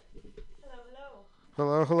hi. Hello, hello.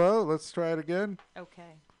 Hello, hello. Let's try it again.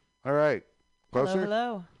 Okay. All right. Closer. Hello,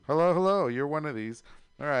 hello. Hello, hello. You're one of these.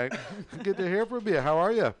 All right. Good to hear from you. How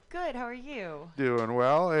are you? Good. How are you? Doing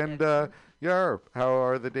well. And how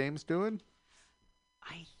are the dames doing?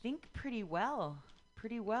 I think pretty well.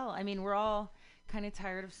 Pretty well. I mean, we're all kind of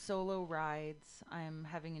tired of solo rides. I'm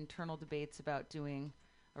having internal debates about doing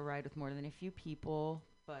a ride with more than a few people,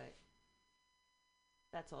 but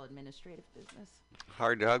that's all administrative business.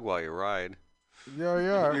 Hard to hug while you ride.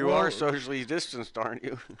 Yeah. You are socially distanced, aren't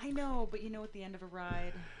you? I know, but at the end of a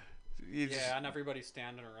ride. Yeah, and everybody's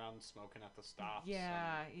standing around smoking at the stops.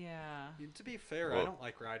 Yeah. To be fair, Well- I don't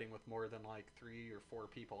like riding with more than like 3 or 4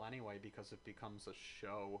 people anyway because it becomes a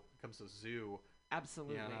show, becomes a zoo.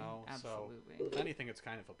 Absolutely. So Absolutely. if anything, it's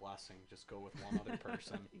kind of a blessing. Just go with one other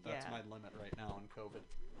person. That's Yeah. my limit right now in COVID.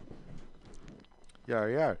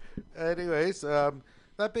 Yeah. Anyways,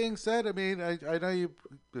 that being said, I mean, I know you.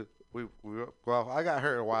 I got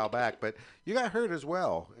hurt a while back, but you got hurt as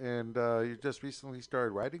well, and you just recently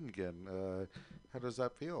started riding again. How does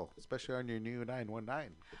that feel, especially on your new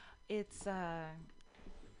 919? It's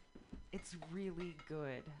really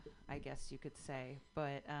good, I guess you could say,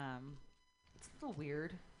 but it's a little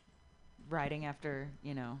weird riding after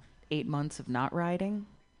 8 months of not riding.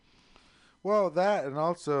 Well, that, and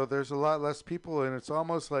also there's a lot less people, and it's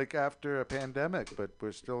almost like after a pandemic, but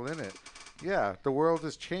we're still in it. Yeah, the world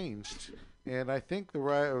has changed, and I think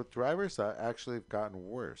the drivers actually have gotten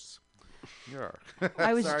worse. Yeah.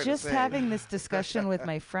 I was Sorry to just say. having this discussion with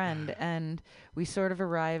my friend, and we sort of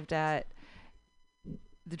arrived at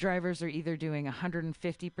the drivers are either doing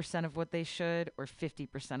 150% of what they should or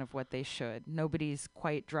 50% of what they should. Nobody's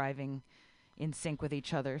quite driving in sync with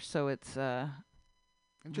each other, so it's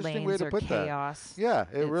Interesting way lanes to are put chaos. that. Yeah,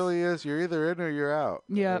 it It's- really is. You're either in or you're out.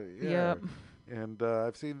 Yep, Yeah. yep. And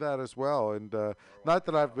I've seen that as well. And not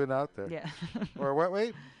that I've been out there. Yeah. Or what?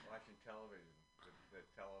 Wait. Watching television, the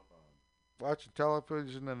telephone. Watching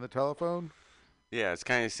television and the telephone. Yeah, it's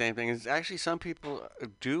kind of the same thing. It's actually, some people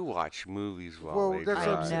do watch movies while they that's what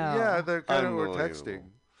I'm drive. saying. know. Yeah, they're kind of Unbelievable. texting.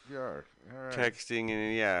 Yeah. All right. Texting,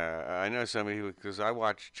 and I know somebody who, because I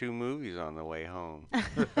watched 2 movies on the way home. It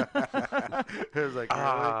was like,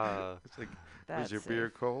 really? It's like, That's is your beer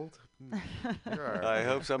it. cold? Yeah. I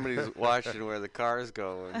hope somebody's watching where the car's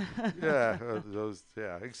going. Yeah,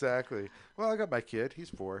 yeah, exactly. Well, I got my kid. He's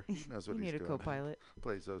 4. He knows what You he's need a doing. co-pilot.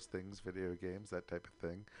 Plays those things, video games, that type of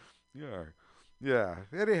thing. Yeah.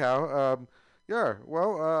 Anyhow,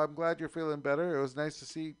 well, I'm glad you're feeling better. It was nice to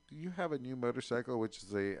see you have a new motorcycle, which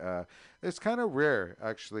is it's kind of rare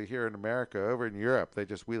actually here in America. Over in Europe, they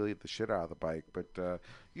just wheelie the shit out of the bike. But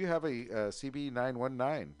you have a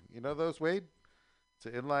CB919. You know those, Wade? It's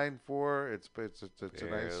an inline 4. It's a nice.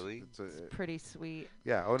 Barely. It's pretty sweet.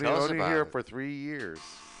 Yeah, only Tell us about here it. for 3 years.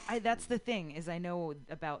 That's the thing, is I know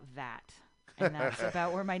about that. And that's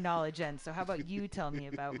about where my knowledge ends. So how about you tell me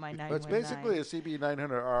about my 919? But it's basically a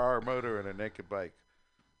CB900RR motor and a naked bike.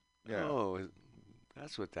 Yeah. Oh,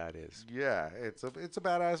 that's what that is. Yeah, it's a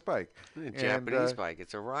badass bike. A And, Japanese bike.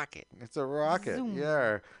 It's a rocket. It's a rocket. Zoom.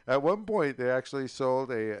 Yeah. At one point, they actually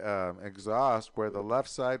sold a exhaust where the left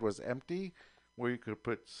side was empty, where you could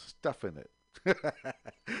put stuff in it. So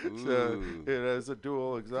Ooh. it has a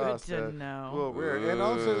dual exhaust. to know. A little weird. And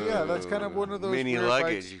also, yeah, that's kind of one of those mini weird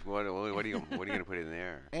luggage. bikes. What are you going to put in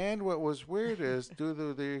there? And what was weird is due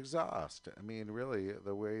to the exhaust. I mean, really,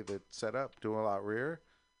 the way that's set up, dual out rear.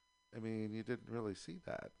 I mean, you didn't really see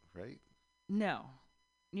that, right? No.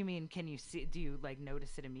 You mean, can you see, do you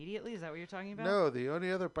notice it immediately? Is that what you're talking about? No, the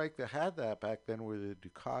only other bike that had that back then were the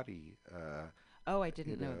Ducati. Oh, I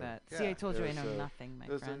didn't know that. See, yeah, I told you I it know was, nothing, my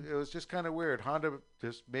It was, friend. it was just kind of weird. Honda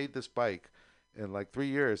just made this bike in like 3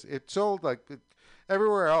 years. It sold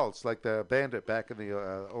everywhere else, like the Bandit back in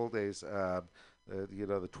the old days. The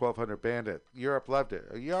 1200 Bandit. Europe loved it.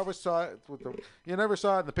 You always saw it you never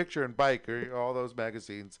saw it in the picture in Bike or all those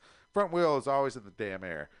magazines. Front wheel is always in the damn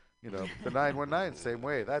air. The 919, same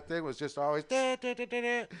way. That thing was just always,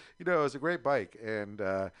 it was a great bike. And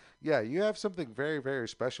yeah, you have something very, very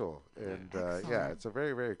special, and yeah, Excellent. it's a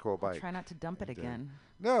very, very cool I'll bike. try not to dump it again.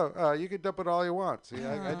 No, you can dump it all you want. See,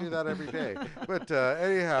 I do that every day. But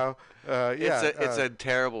anyhow, It's a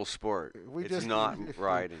terrible sport. we It's just not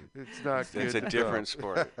riding. It's not good. It's a to different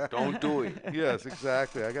sport. Don't do it. Yes,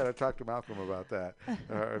 exactly. I got to talk to Malcolm about that.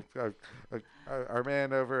 Our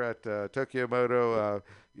man over at Tokyo Moto,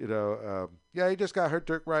 yeah, he just got hurt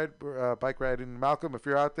bike riding. Malcolm, if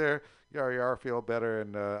you're out there, yar, feel better,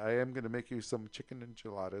 and I am going to make you some chicken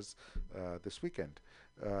enchiladas this weekend.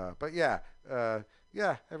 But yeah,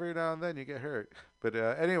 every now and then you get hurt. But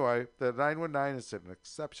anyway, the 919 is an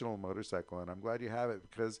exceptional motorcycle, and I'm glad you have it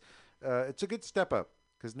because it's a good step up.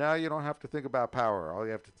 Because now you don't have to think about power. All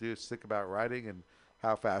you have to do is think about riding and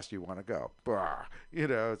how fast you want to go. Bah!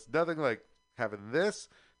 It's nothing like having this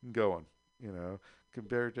and going.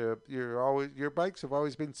 Compared to your bikes have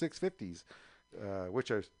always been 650s.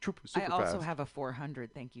 Which are super I also fast. have a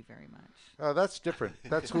 400. Thank you very much. Oh, that's different.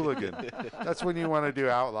 That's hooligan. That's when you want to do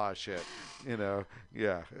outlaw shit. The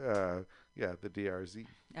DRZ.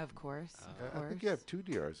 Of course. I think you have 2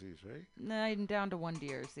 DRZs, right? No, I'm down to 1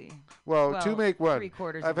 DRC. Well, 2 make 1.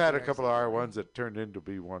 3/4 I've of a had a DRC. couple of R1s that turned into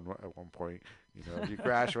be one at one point. You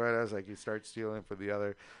crash one, it's like you start stealing for the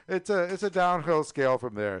other. It's a downhill scale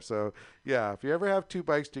from there. So yeah, if you ever have 2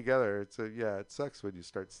 bikes together, it sucks when you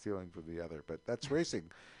start stealing from the other. But that's racing,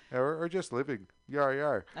 or just living.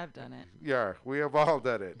 Yar. I've done it. Yar, we have all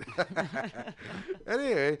done it.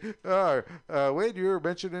 Anyway, Wade, we were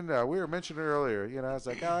mentioning earlier. I was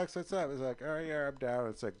like, Alex, what's up? It's like, oh yeah, I'm down.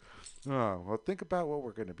 It's like, oh well, think about what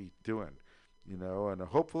we're going to be doing. And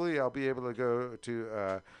hopefully I'll be able to go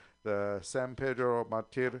to the San Pedro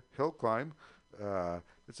Martir hill climb.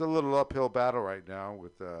 It's a little uphill battle right now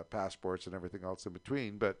with passports and everything else in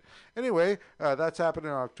between. But anyway, that's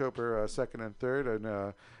happening October 2nd and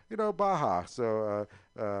 3rd, and Baja. So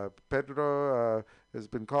Pedro has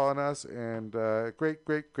been calling us, and great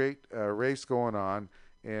race going on.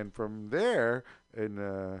 And from there, in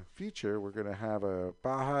the future, we're going to have a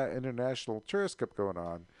Baja International Tourist Cup going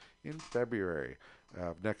on in February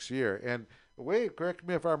of next year. And wait, correct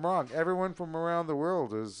me if I'm wrong. Everyone from around the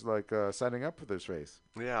world is like signing up for this race.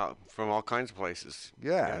 Yeah, from all kinds of places.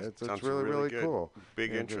 Yeah, it's really good. cool.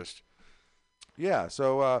 Big interest. Yeah,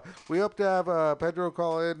 so we hope to have Pedro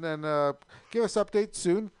call in and give us updates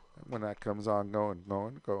soon when that comes on.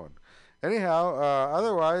 Going. Anyhow,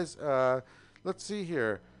 otherwise, let's see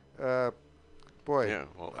here. Boy. Yeah,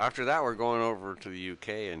 well, after that, we're going over to the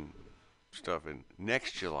UK and stuff in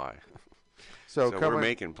next July. So we're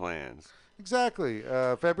making plans. Exactly.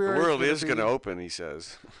 February. The world is going to open, he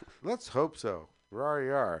says. Let's hope so.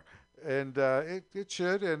 Rar. And it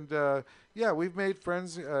should. And we've made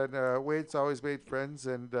friends. And Wade's always made friends.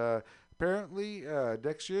 And apparently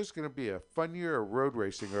next year is going to be a fun year of road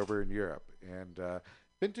racing over in Europe. And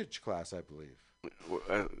vintage class, I believe.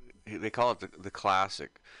 They call it the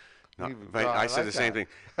classic. I said like the same that.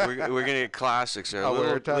 thing. We're going to get classics. They're a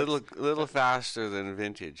little faster than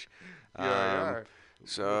vintage.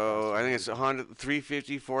 So I think it's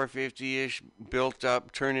 350, 450-ish, built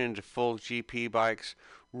up, turned into full GP bikes.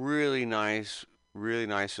 Really nice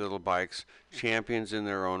little bikes. Champions in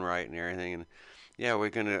their own right and everything. And yeah, we're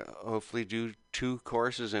going to hopefully do 2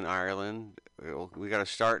 courses in Ireland. We got to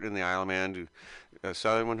start in the Isle of Man, do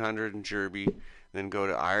Southern 100 and Derby, then go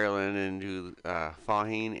to Ireland and do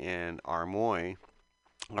Faugheen and Armoy.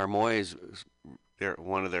 Armoy is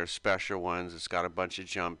one of their special ones. It's got a bunch of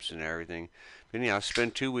jumps and everything. But anyhow,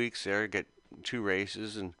 spend 2 weeks there, get 2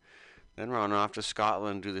 races, and then run off to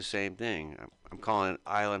Scotland, do the same thing. I'm calling it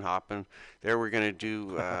island hopping. There we're going to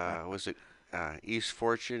do, East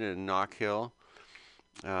Fortune and Knockhill.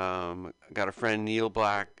 Got a friend, Neil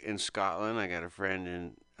Black, in Scotland. I got a friend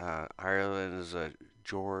in Ireland, is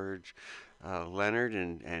George Leonard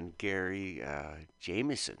and Gary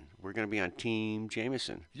Jameson. We're going to be on Team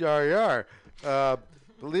Jameson. Yar.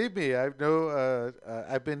 Believe me, I've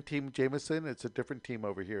been Team Jameson. It's a different team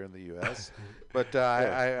over here in the U.S. But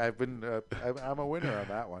I've been I'm a winner on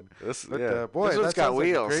that one. Boy, this one's got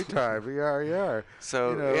wheels. Like a great time. Yar.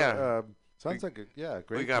 So sounds like a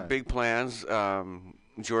great. We got time. big plans.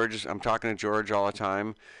 George, I'm talking to George all the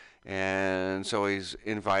time, and so he's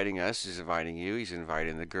inviting us. He's inviting you. He's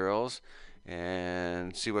inviting the girls,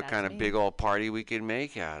 and see what kind of big old party we can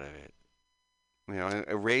make out of it.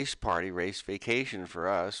 A race party, race vacation for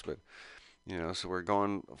us, but so we're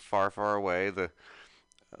going far away. The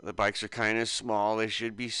bikes are kind of small. They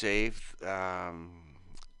should be safe.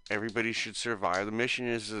 Everybody should survive. The mission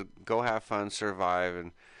is to go have fun, survive,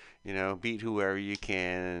 and beat whoever you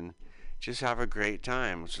can, and just have a great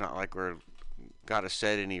time. It's not like we're got to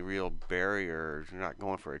set any real barrier. You're not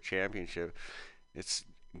going for a championship. It's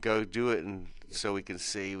go do it, and so we can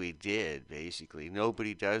say we did. Basically,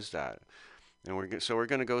 nobody does that, and we're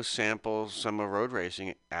going to go sample some of road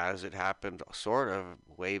racing as it happened, sort of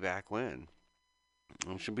way back when.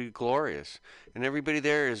 It should be glorious, and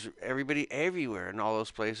everybody everywhere in all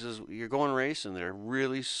those places. You're going racing. They're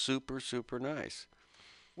really super nice.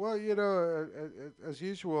 Well, as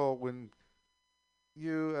usual, when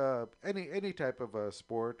you any type of a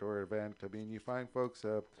sport or event, I mean, you find folks.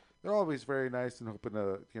 They're always very nice and hoping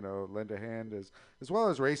to lend a hand as well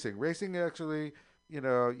as racing. Racing actually,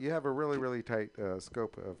 you have a really tight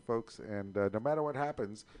scope of folks, and no matter what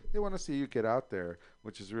happens, they want to see you get out there,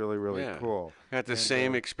 which is really Yeah. cool. Had the And,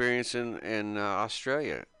 same experience in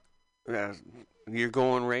Australia. You're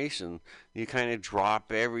going racing. You kind of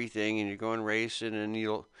drop everything and you're going racing, and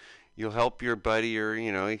you'll help your buddy, or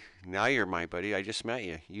now you're my buddy. I just met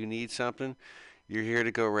you. You need something. You're here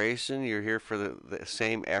to go racing. You're here for the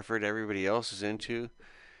same effort everybody else is into.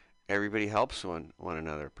 Everybody helps one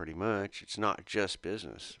another pretty much. It's not just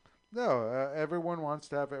business. No, everyone wants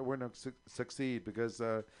to have everyone succeed because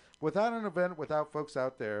without an event, without folks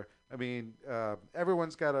out there, I mean,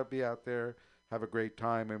 everyone's got to be out there, have a great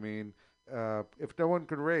time. I mean, if no one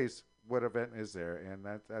can race, what event is there? And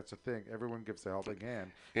that's a thing. Everyone gives a helping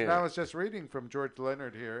hand. Yeah. And I was just reading from George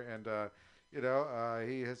Leonard here, and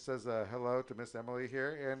he says hello to Miss Emily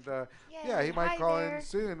here, and yeah, he might hi call there. in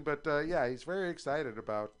soon. But yeah, he's very excited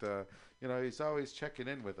about. He's always checking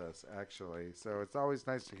in with us, actually. So it's always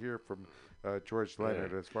nice to hear from George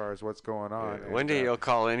Leonard as far as what's going on. Yeah. And, One day he'll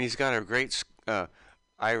call in. He's got a great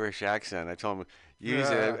Irish accent. I told him use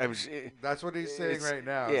it. That's what he's saying right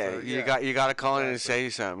now. Yeah, so, you got to call in and Exactly. say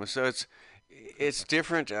something. So it's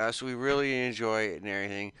different to us. We really enjoy it and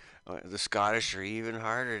everything. The Scottish are even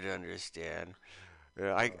harder to understand.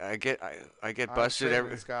 I get I'm busted saying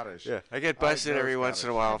every in Scottish. yeah I get busted know every once in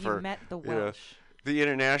a Scottish. while Have for you met the you know, Welsh? the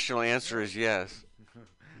international answer is yes.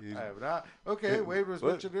 I have not. Okay, Wade was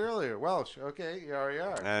What? mentioned earlier. Welsh. Okay, you already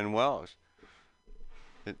are. And Welsh.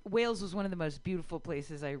 Wales was one of the most beautiful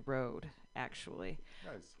places I rode, actually,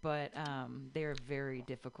 Nice. but they're very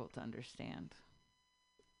difficult to understand.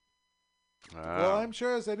 Well, I'm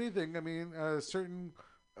sure as anything, I mean, certain,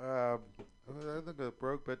 I think it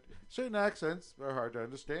broke, but certain accents are hard to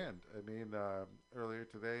understand. I mean, earlier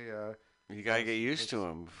today, you gotta get used to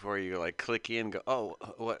them before you like click in and go, oh,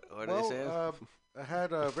 what did I say? I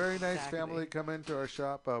had a very nice Exactly. family come into our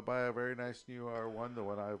shop, buy a very nice new R1, the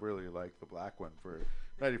one I really like, the black one, for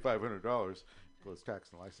 $9,500 plus tax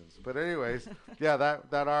and license. But anyways, yeah,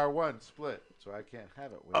 that R1 split, so I can't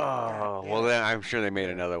have it. Oh, well then I'm sure they made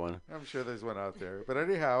another one. I'm sure there's one out there. But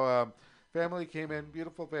anyhow, family came in,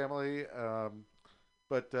 beautiful family.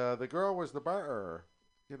 But the girl was the bar,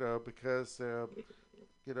 because I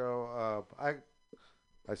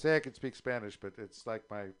say I can speak Spanish, but it's like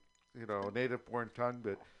my native-born tongue.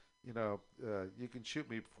 But you can shoot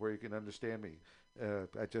me before you can understand me.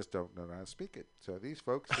 I just don't know how to speak it. So these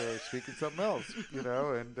folks are speaking something else,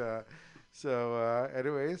 And so,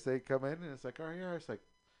 anyways, they come in and it's like, oh yeah, it's like,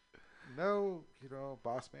 no,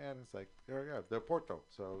 boss man. It's like, oh yeah, they're Porto,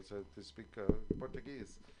 so they speak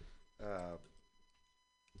Portuguese.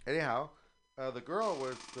 Anyhow, the girl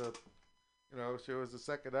was she was the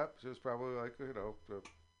second up. She was probably like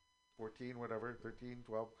 14, whatever, 13,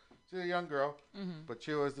 12. She's a young girl, but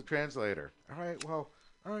she was the translator. All right, well.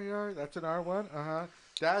 Oh, yeah, that's an R1? Uh-huh.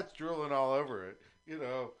 Dad's drooling all over it.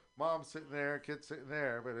 Mom's sitting there, kid's sitting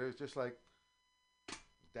there, but it was just like,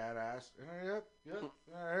 Dad asked, yep,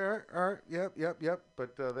 all right, yep.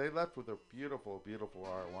 But they left with a beautiful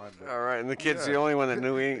R1. But, All right, and the kid's the only one that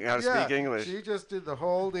knew how to speak English. She just did the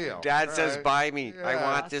whole deal. Dad all says, right? buy me. I Yeah.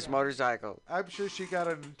 want this motorcycle. I'm sure she got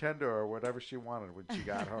a Nintendo or whatever she wanted when she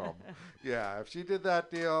got home. Yeah, if she did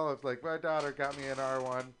that deal, if like my daughter got me an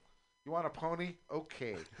R1, you want a pony?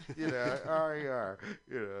 Okay. RER.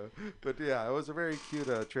 But yeah, it was a very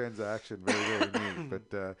cute transaction. Very neat.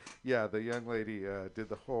 But yeah, the young lady did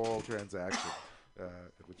the whole transaction,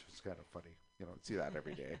 which was kind of funny. You don't see that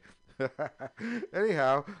every day.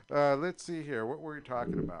 Anyhow, let's see here. What were we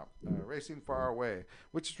talking about? Racing Far Away,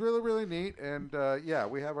 which is really neat. And yeah,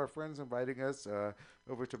 we have our friends inviting us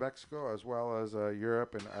over to Mexico as well as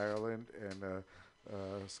Europe and Ireland and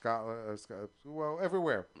Scotland, well,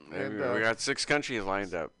 everywhere. And, We got 6 countries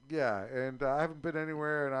lined up. yeah, and I haven't been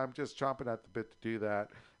anywhere, and I'm just chomping at the bit to do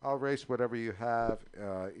that. I'll race whatever you have,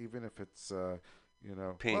 even if it's, You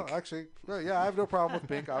know, Pink. Well, actually, yeah, I have no problem with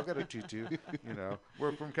pink. I'll get a tutu. You know,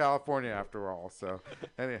 we're from California after all. So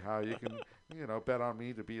anyhow, you can, bet on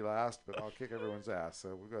me to be last, but I'll kick everyone's ass.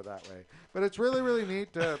 So we'll go that way. But it's really, really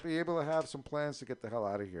neat to be able to have some plans to get the hell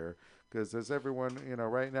out of here. Because as everyone,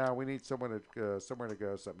 right now we need somewhere to go, something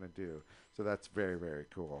to do. So that's very, very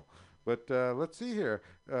cool. But let's see here.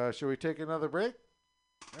 Should we take another break?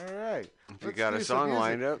 All right. If you got a song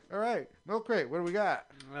lined up. All right. Milk Crate, what do we got?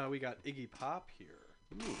 We got Iggy Pop here.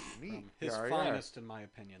 Ooh, neat. His Yeah, finest, in my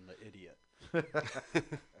opinion, the idiot.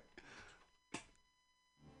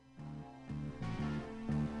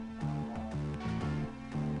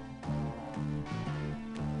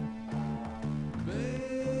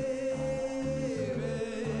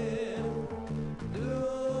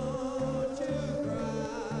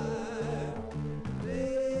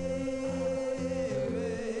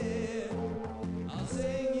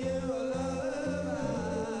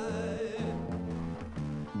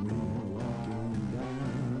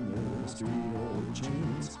 Street of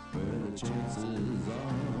chance,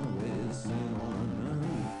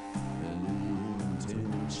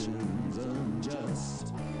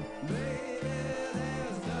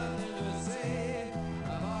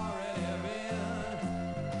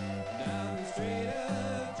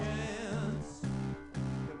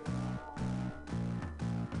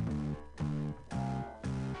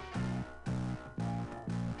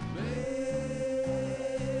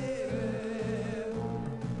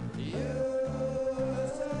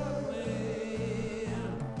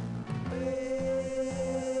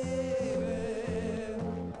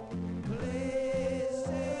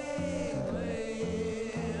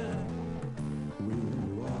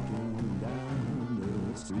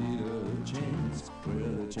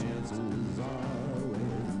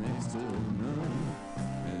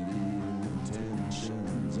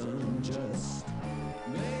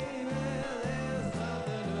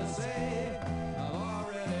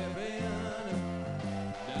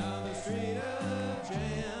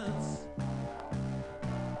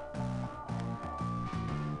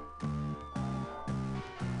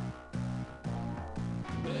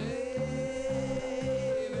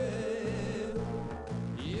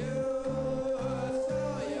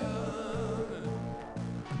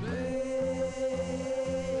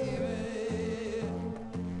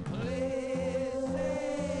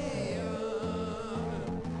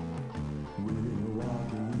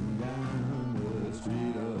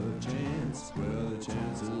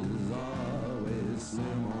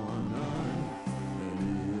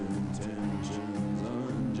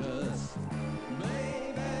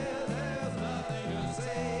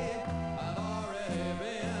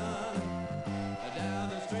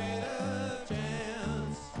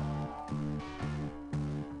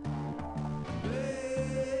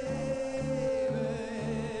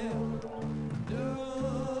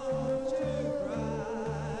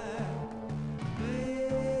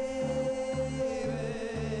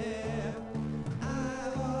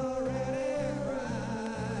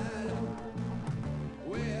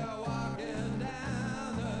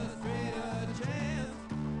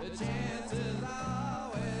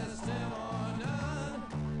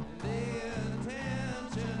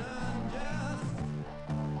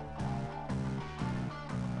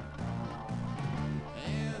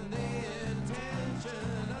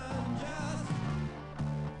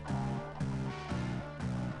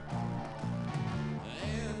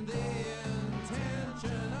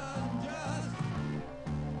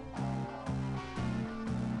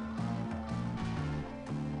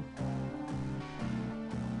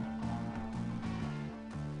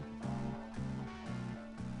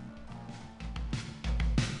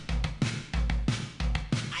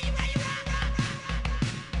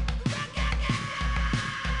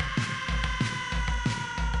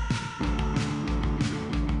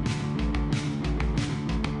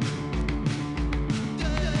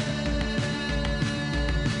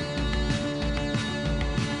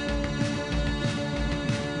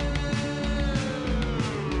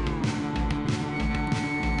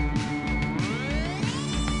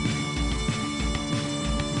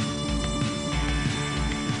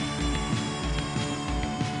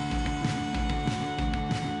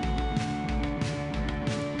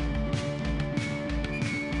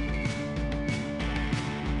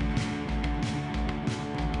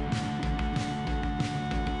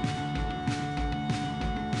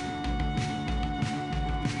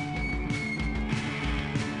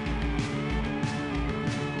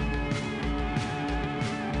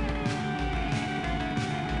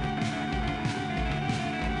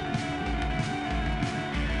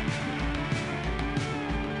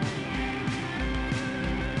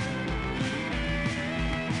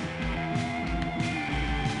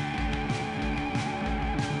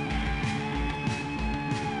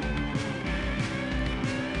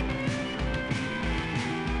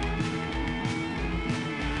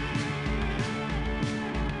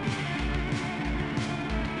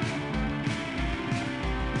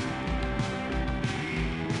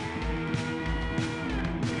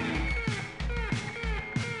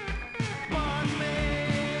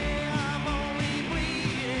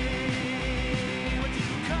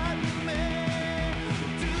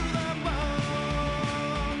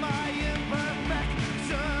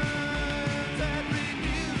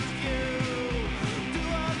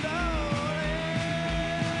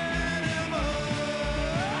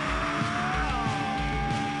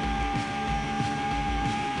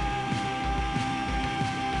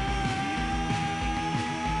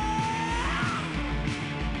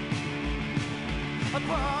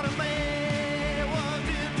 part of me was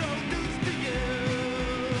introduced to you.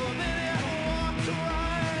 Then it walks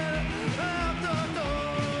right out the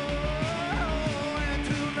door. And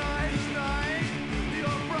tonight's night,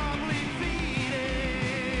 you're probably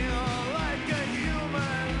feeding like a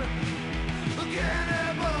human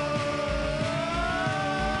cannibal.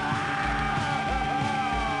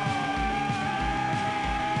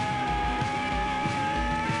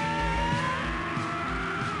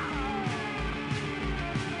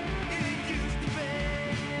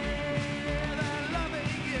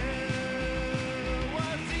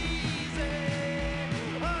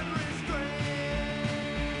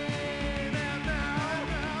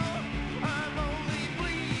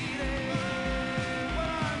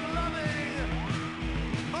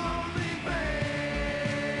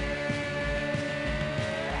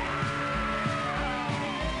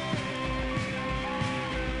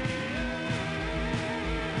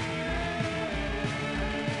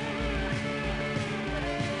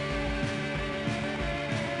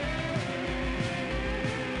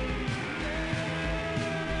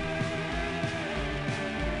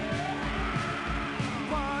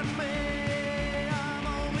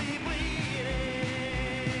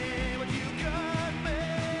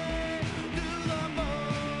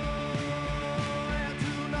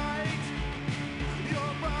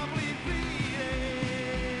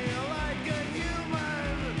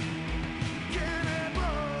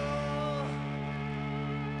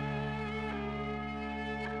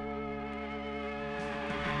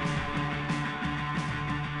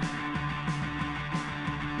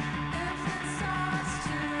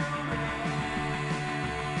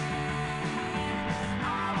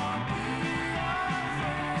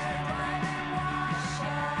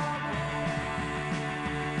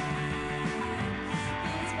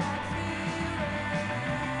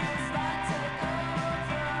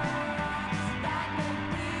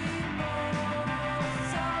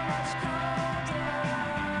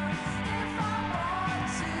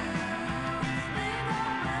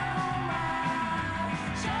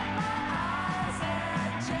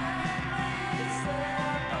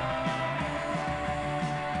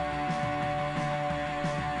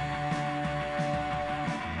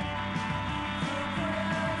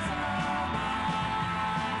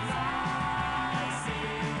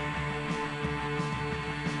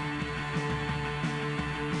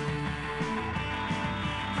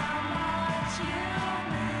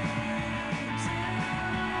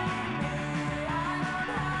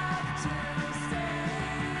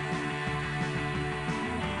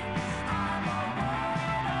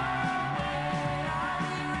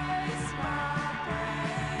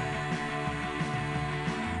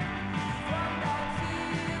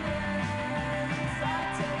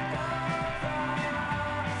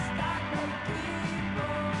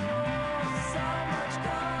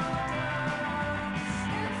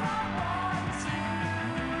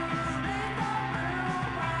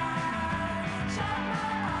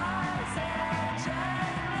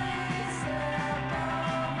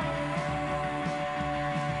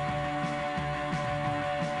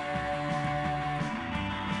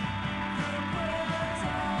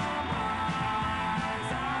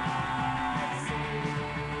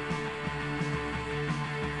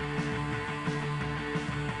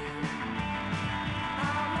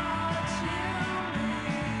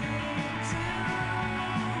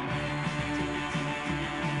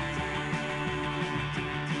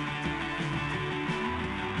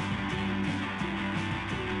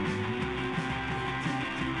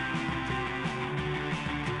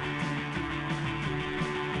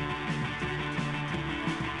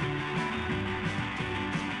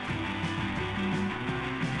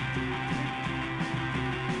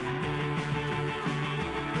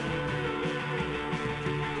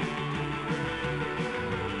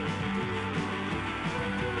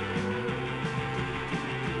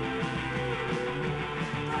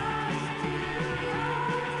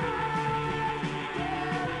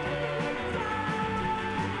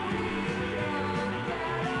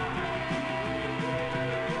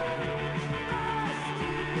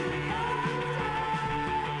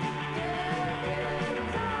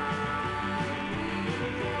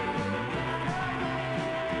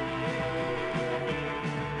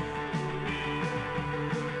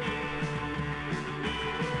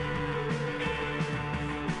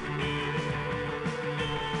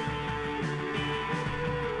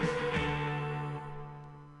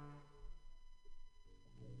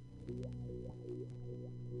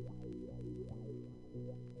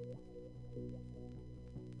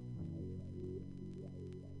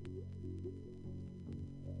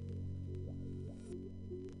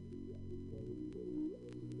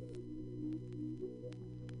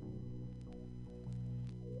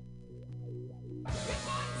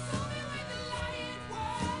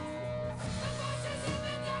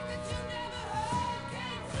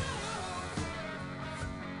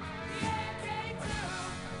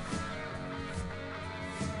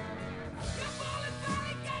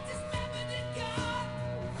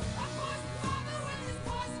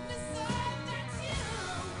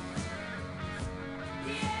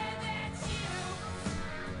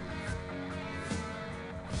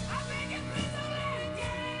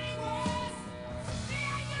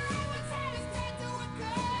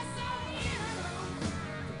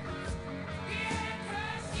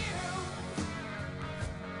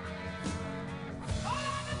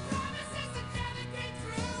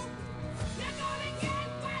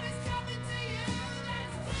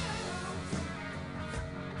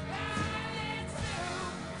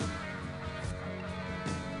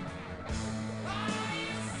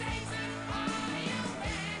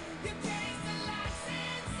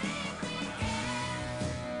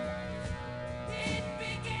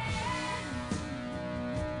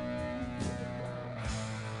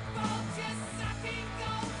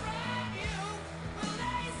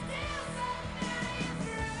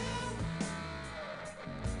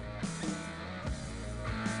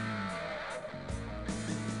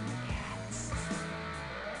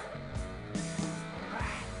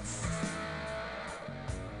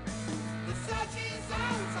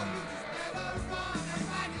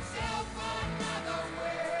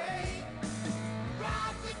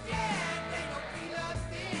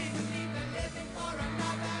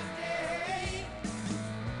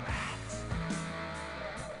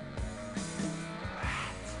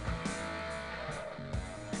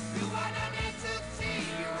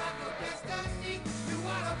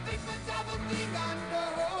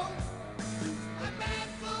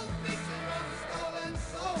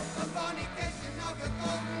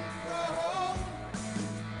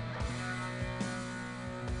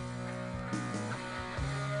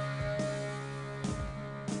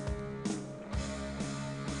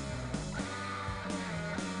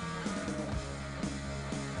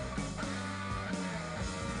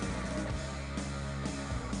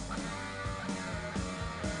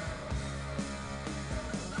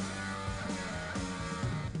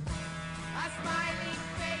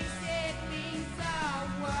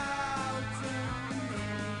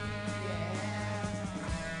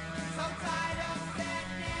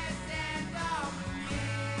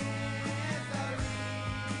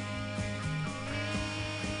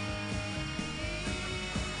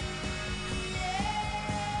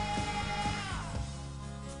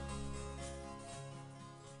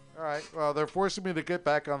 right. Well, they're forcing me to get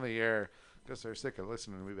back on the air because they're sick of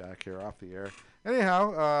listening to me back here off the air.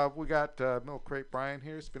 Anyhow, we got Milk Crate Brian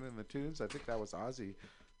here spinning the tunes. I think that was Ozzy.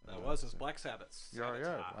 That was his Black Sabbath.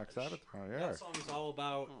 Yeah, Black Sabbath. Oh, yeah. That song is all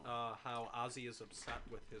about how Ozzy is upset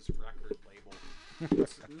with his record label.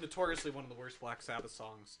 It's notoriously one of the worst Black Sabbath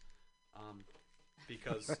songs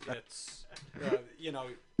because it's,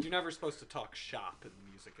 you're never supposed to talk shop in the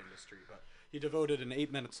music industry, but he devoted an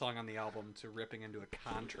 8-minute song on the album to ripping into a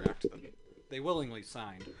contract that they willingly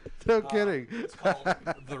signed. No kidding. It's called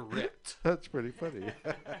The Ripped. That's pretty funny.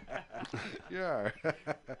 Yeah.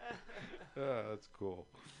 That's cool.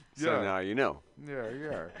 So now you know. Yeah.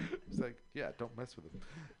 It's like, don't mess with him.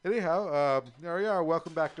 Anyhow,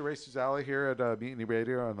 welcome back to Racers Alley here at Mutiny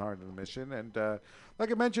Radio on the Heart of the Mission. And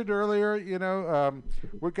like I mentioned earlier,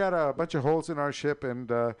 we've got a bunch of holes in our ship,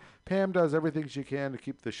 and Pam does everything she can to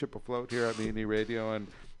keep the ship afloat here at Mutiny Radio. And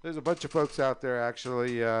there's a bunch of folks out there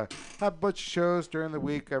actually have a bunch of shows during the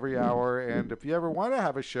week every hour. And if you ever want to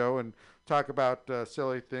have a show and talk about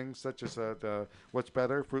silly things such as what's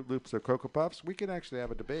better, Fruit Loops or Cocoa Puffs, we can actually have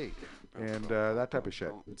a debate and that type of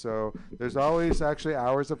shit. So there's always actually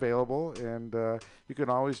hours available, and you can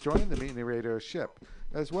always join the Mutiny Radio ship.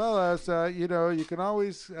 As well as, you can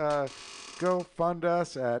always go fund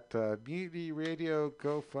us at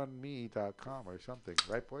MutinyRadioGoFundMe.com or something.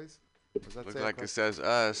 Right, boys? Does that Looks say like it says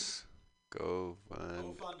us. Go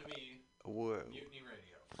fund. GoFundMe, What? Mutiny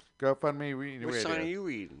Radio. GoFundMe Mutiny Which Radio. sign are you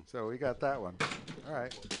reading? So we got that one. All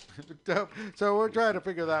right. So we're trying to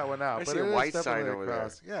figure that one out. I but see a it is white sign definitely over there.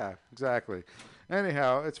 across. Yeah, exactly.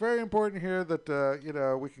 Anyhow, it's very important here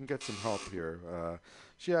that, we can get some help here.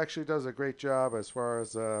 She actually does a great job as far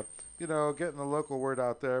as, getting the local word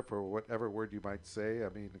out there for whatever word you might say. I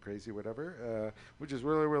mean, crazy whatever, which is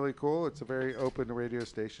really, really cool. It's a very open radio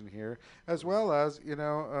station here, as well as, Does say that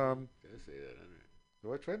on it?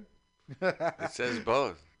 Which one? It says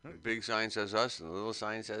both. The big sign says us, and the little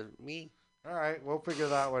sign says me. All right, we'll figure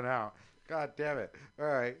that one out. God damn it. All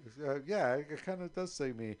right. It kind of does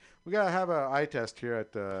say me. We got to have an eye test here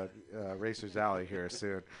at Racers Alley here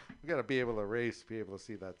soon. We got to be able to race, be able to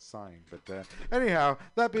see that sign. But anyhow,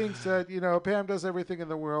 that being said, Pam does everything in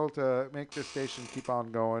the world to make this station keep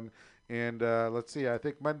on going. And let's see, I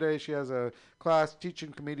think Monday she has a class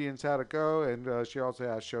teaching comedians how to go, and she also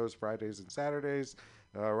has shows Fridays and Saturdays.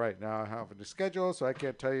 Right now I have a schedule, so I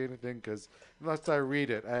can't tell you anything because unless I read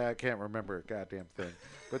it, I can't remember a goddamn thing.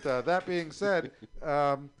 But that being said,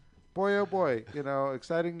 boy, oh boy,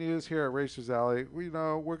 exciting news here at Racers Alley.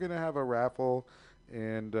 We're going to have a raffle,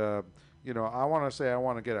 and, I want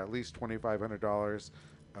to get at least $2,500.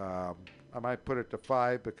 I might put it to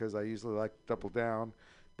 $5 because I usually like to double down.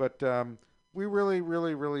 But we really,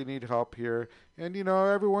 really, really need help here. And,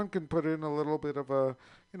 everyone can put in a little bit of a,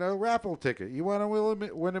 raffle ticket. You want to win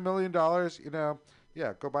 $1 million, go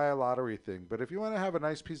buy a lottery thing. But if you want to have a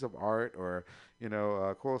nice piece of art or,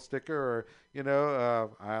 a cool sticker or,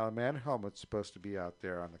 Isle of Man helmet's supposed to be out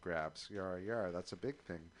there on the grabs. Yeah, that's a big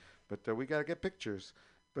thing. But we got to get pictures.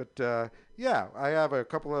 But, I have a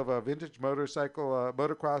couple of vintage motorcycle,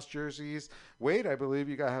 motocross jerseys. Wade, I believe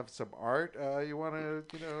you got to have some art. You want to,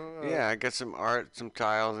 Yeah, I got some art, some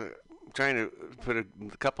tiles. I'm trying to put a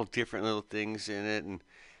couple different little things in it, and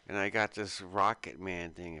I got this Rocket Man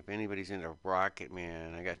thing. If anybody's into Rocket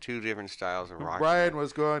Man, I got 2 different styles of Rocket Brian Man.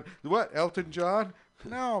 was going, what, Elton John?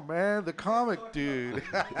 No, man, the comic dude.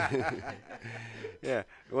 Yeah,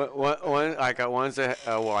 one I got one's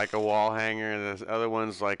like a wall hanger, and the other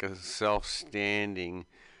one's like a self-standing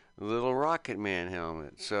little Rocket Man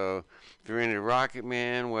helmet. So if you're into Rocket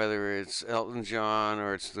Man, whether it's Elton John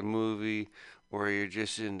or it's the movie, or you're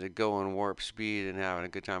just into going warp speed and having a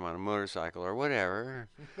good time on a motorcycle or whatever,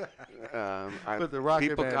 But the Rocket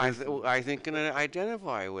people Man I think can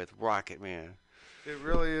identify with Rocket Man. It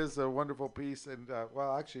really is a wonderful piece, and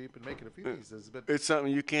actually, you've been making a few pieces, but It's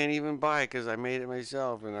something you can't even buy because I made it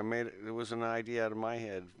myself, and it was an idea out of my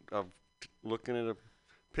head of looking at a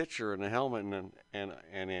picture and a helmet and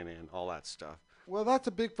all that stuff. well, that's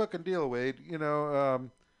a big fucking deal, Wade.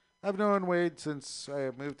 I've known Wade since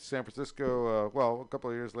I moved to San Francisco. A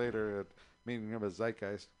couple of years later, at meeting him at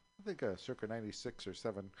Zeitgeist. I think circa '96 or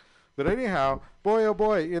 '7. But anyhow, boy, oh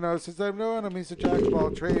boy, since I've known him, he's a jack of all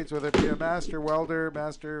trades, whether it be a master welder,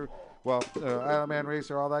 Isle Man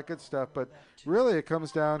racer, all that good stuff. But really, it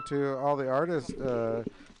comes down to all the artists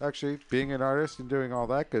actually being an artist and doing all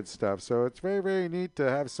that good stuff. So it's very, very neat to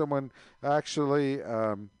have someone actually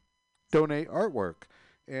donate artwork.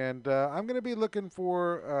 And I'm going to be looking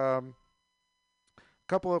for a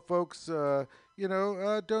couple of folks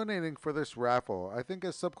donating for this raffle. I think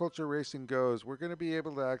as Subculture Racing goes, we're going to be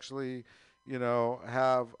able to actually,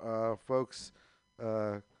 have folks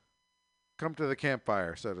come to the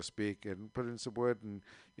campfire, so to speak, and put in some wood and,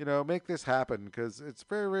 make this happen because it's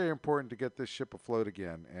very, very important to get this ship afloat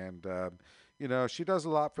again. And, she does a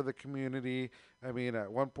lot for the community. I mean,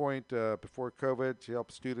 at one point before COVID, she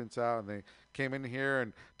helped students out and they came in here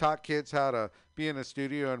and taught kids how to be in a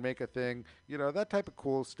studio and make a thing, that type of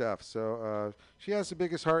cool stuff. So she has the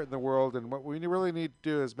biggest heart in the world. And what we really need to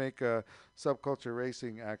do is make subculture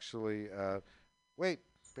racing actually, wait,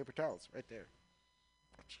 paper towels right there.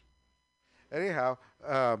 Anyhow,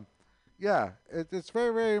 it's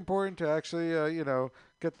very, very important to actually,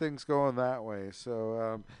 get things going that way.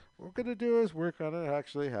 So what we're going to do is work on it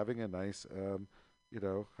actually having a nice,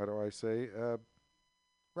 how do I say,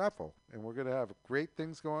 raffle. And we're going to have great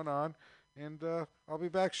things going on. And I'll be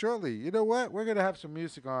back shortly. You know what? We're going to have some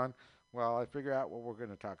music on while I figure out what we're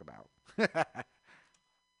going to talk about.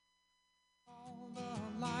 All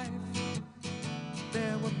the life,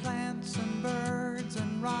 there were plants and birds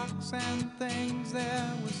and rocks and things.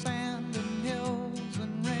 There was sand and hills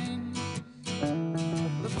and rain.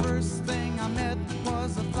 The first thing I met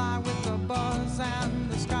was a fly with a buzz and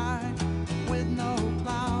the sky with no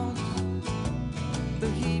clouds. The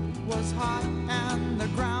heat was hot and the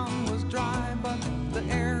ground was dry, but the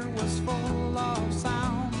air was full of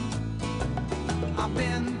sound. I've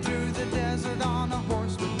been through the desert on a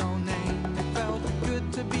horse with no name. It felt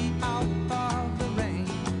good to be out of the rain.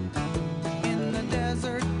 In the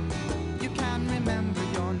desert, you can remember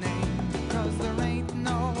your name, 'cause there ain't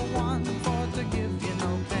no one for to give you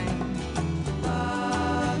no pain.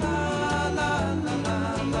 La la la la la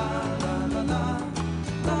la la la la la.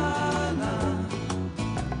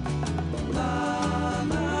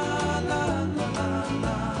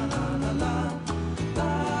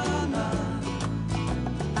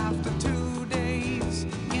 After 2 days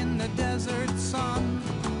in the desert sun,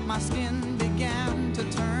 my skin began to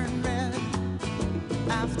turn red.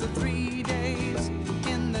 After 3 days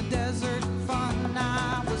in the desert fun,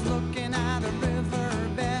 I was looking at a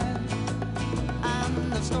riverbed,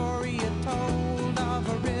 and the story it told of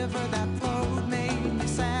a river that flowed made me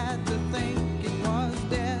sad to think it was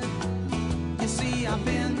dead. You see, I've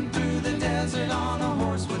been through the desert on a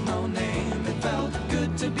horse with no name. It felt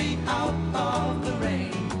good to be out of the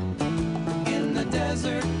rain. In the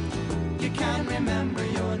desert, you can't remember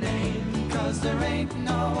your name, 'cause there ain't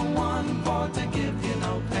no one for to give you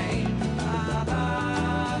no pain. La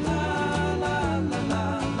la la la la la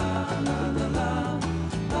la la la la la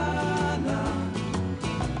la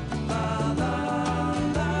la la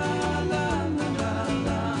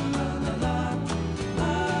la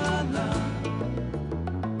la la.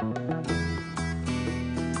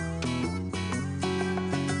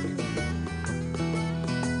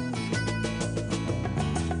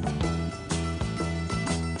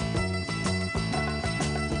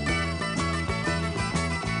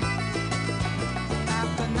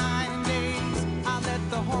 After 9 days, I let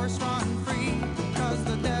the horse run free, 'cause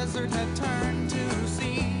the desert had turned to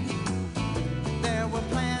sea. There were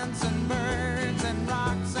plants and birds and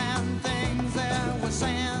rocks and things. There was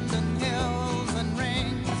sand and hills and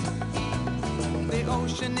rings. The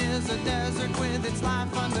ocean is a desert with its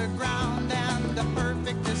life underground and a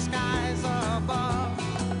perfect disguise above.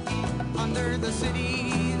 Under the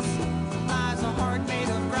cities lies a heart made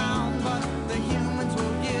of ground, but the humans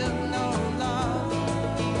will give no love.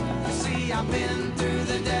 You see, I've been through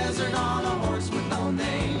the desert on a horse with no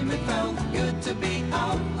name. It felt good to be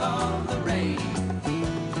out of the rain.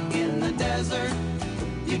 In the desert,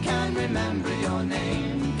 you can't remember your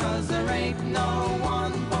name, 'cause there ain't no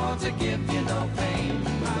one for to give you no pain.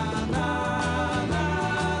 La la la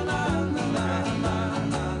la la la la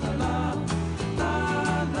la la la la. La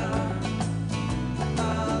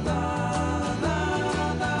la la la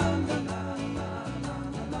la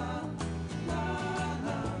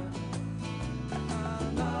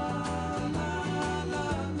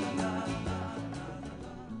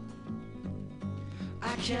I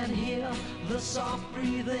can hear the soft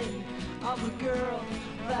breathing of a girl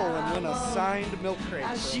that And win I a love signed milk crate.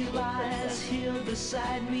 as for she Milk Crate lies Day. here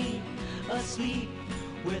beside me, asleep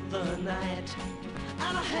with the night.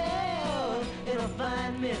 And a hair in a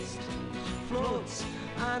fine mist floats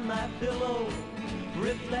on my pillow,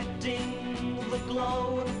 reflecting the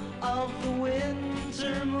glow of the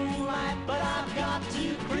winter moonlight. But I've got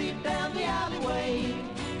to creep down the alleyway,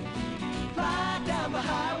 fly down the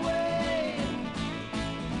highway.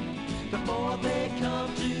 Before they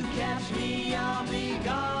come to catch me, I'll be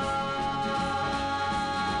gone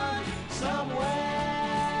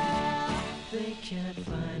somewhere they can't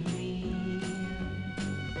find me.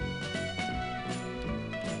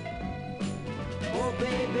 Oh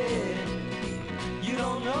baby, You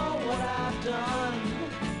don't know what I've done.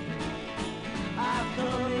 I've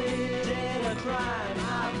committed a crime.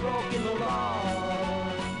 I've broken the law.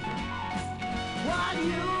 While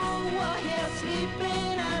you were here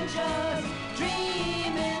sleeping and just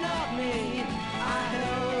dreaming of me, I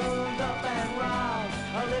held up and robbed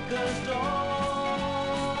a liquor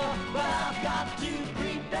store. But I've got to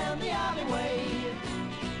creep down the alleyway,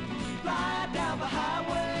 fly down the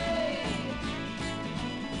highway.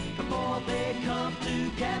 Before they come to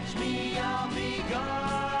catch me, I'll be gone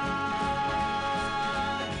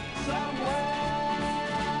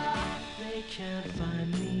somewhere. They can't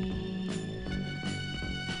find me.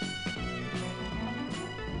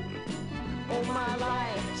 Oh, my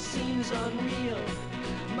life seems unreal.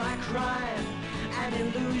 My crime, an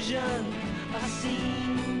illusion, a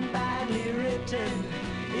scene badly written,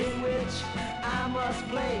 in which I must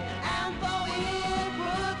play. And though it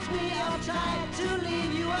puts me uptight to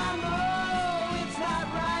leave you, I know it's not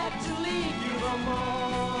right to leave you. The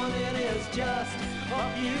morning is just a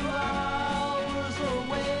few hours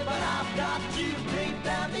away, but I've got to creep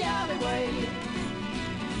down the alleyway,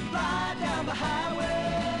 fly down the highway.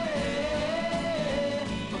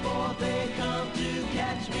 Before they come to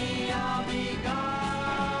catch me, I'll be gone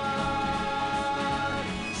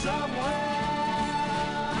somewhere.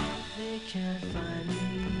 They can't find me.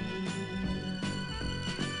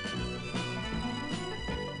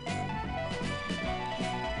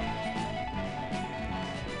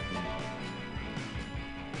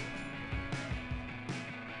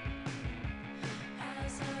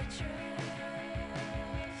 As I drift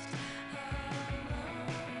along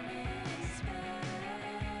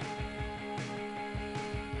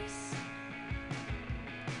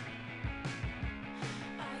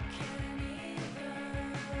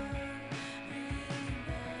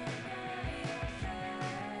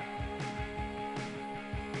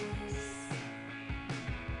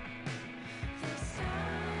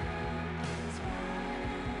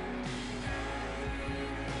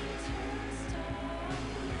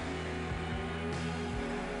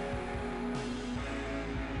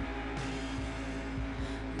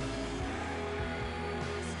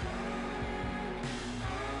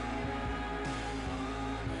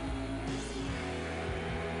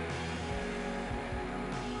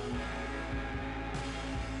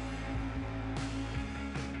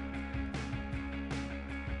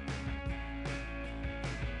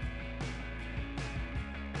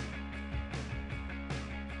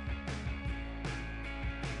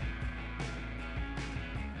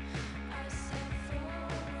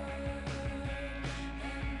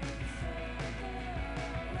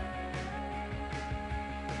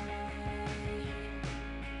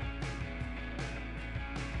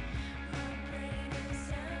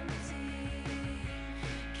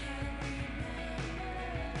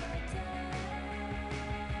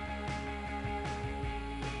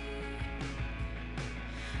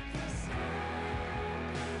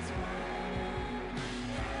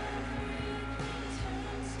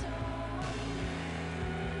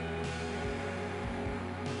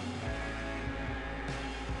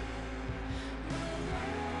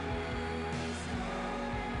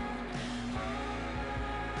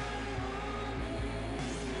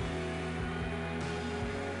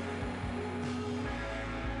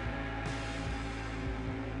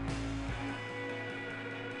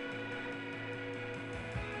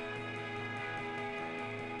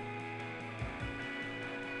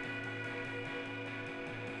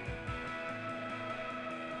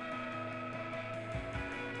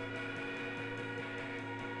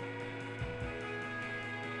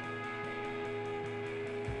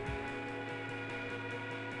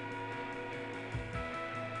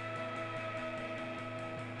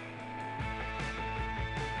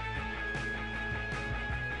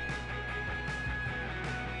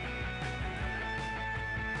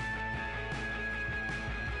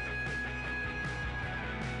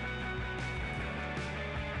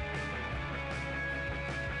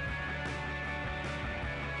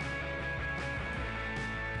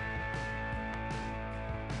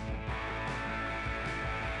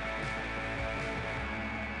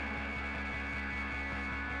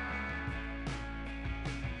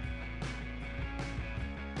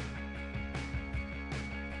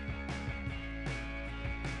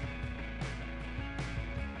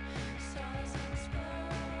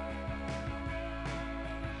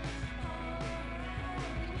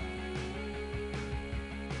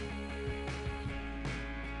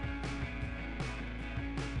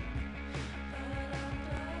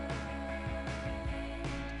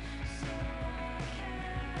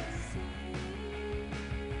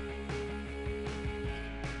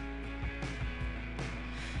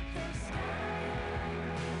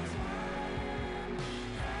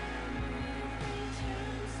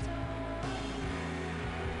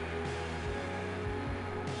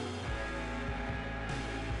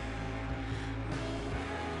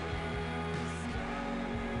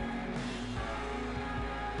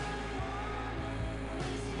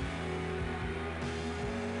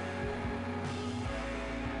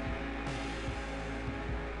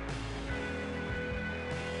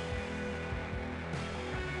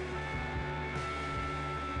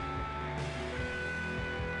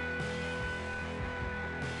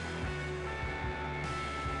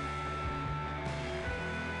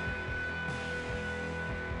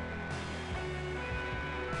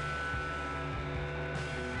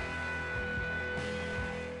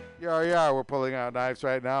Yeah, we're pulling out knives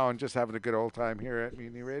right now and just having a good old time here at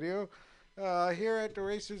Mutiny Radio. Here at the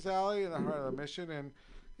Racers Alley in the heart of the Mission. And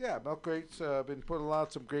yeah, Milk Crate's been putting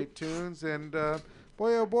out some great tunes. And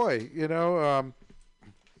boy, oh boy,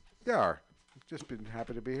 yeah, just been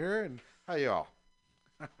happy to be here. And how y'all?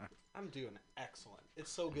 I'm doing excellent.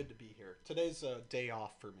 It's so good to be here. Today's a day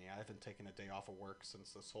off for me. I haven't taken a day off of work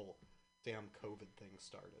since this whole damn COVID thing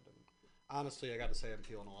started. And honestly, I got to say I'm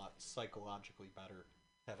feeling a lot psychologically better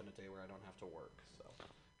having a day where I don't have to work. So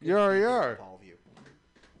Yeah. all of you.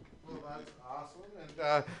 Well, that's awesome.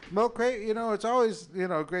 And Milk Crate, it's always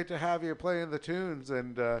great to have you playing the tunes.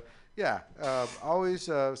 And always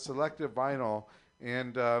selective vinyl.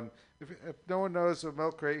 And if no one knows a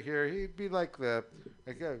Milk Crate here, he'd be like the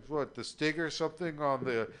Stig or something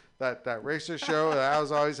on that racer show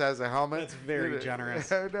that always has a helmet. That's very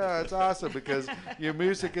generous. No, it's awesome because your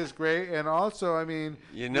music is great, and also, I mean,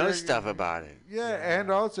 you know stuff about it. Yeah,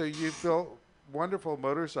 and also you've built wonderful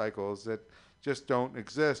motorcycles that just don't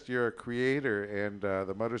exist. You're a creator, and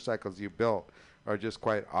the motorcycles you built are just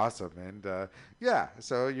quite awesome. And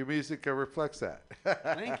so your music reflects that.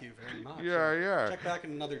 Thank you very much. Yeah. Check back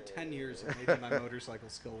in another 10 years and maybe my motorcycle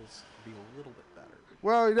skills will be a little bit better.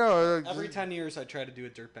 Well, every 10 years I try to do a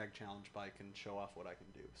dirtbag challenge bike and show off what I can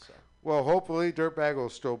do. So. Well, hopefully Dirtbag will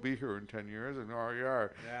still be here in 10 years and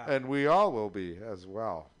RER. Yeah. And we all will be as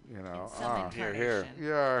well, Here.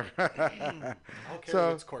 Yeah. I'll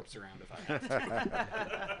carry its corpse around if I have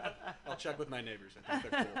to. I'll check with my neighbors. I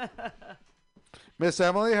think they're cool. Miss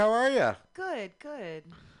Emily, how are you? Good.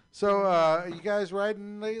 So, you guys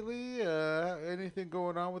riding lately? Anything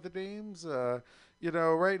going on with the dames?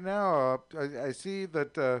 Right now, I see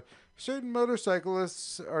that certain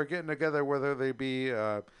motorcyclists are getting together, whether they be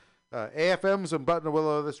AFMs in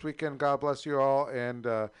Buttonwillow this weekend. God bless you all, and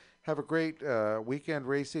have a great weekend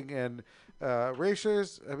racing. And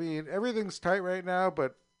racers, I mean, everything's tight right now,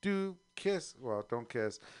 but do kiss. Well, don't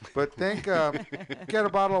kiss, but get a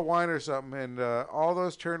bottle of wine or something. And all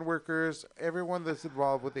those turn workers, everyone that's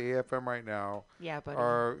involved with the AFM right now,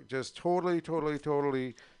 are just totally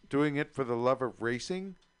doing it for the love of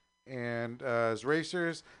racing. And as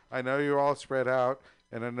racers, I know you're all spread out,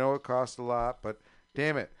 and I know it costs a lot, but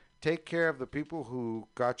damn it, take care of the people who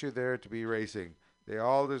got you there to be racing. They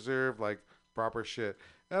all deserve proper shit.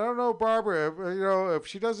 And I don't know, Barbara, if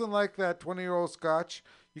she doesn't like that 20-year-old scotch,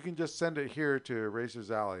 you can just send it here to Racers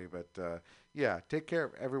Alley. But take care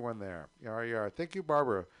of everyone there. Thank you,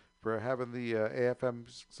 Barbara, for having the AFM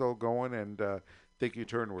still going, and thank you,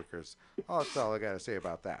 turn workers. Oh, that's all I got to say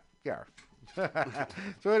about that. Yeah.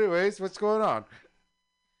 So anyways, what's going on?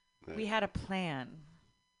 We had a plan.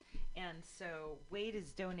 And so Wade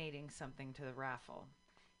is donating something to the raffle.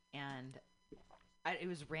 And it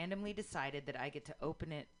was randomly decided that I get to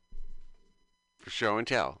open it. For show and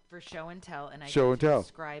tell. And I get to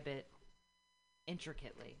describe it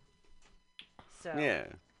intricately. So yeah.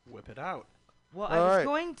 Whip it out. Well, I was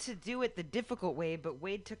going to do it the difficult way, but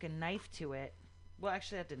Wade took a knife to it. Well,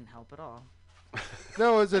 actually, that didn't help at all.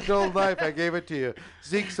 No, it's a dull knife. I gave it to you.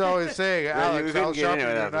 Zeke's always saying, Alex, I'll sharpen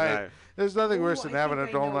your knife. There's nothing worse than having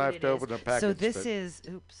a dull knife to open a package. So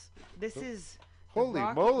this is holy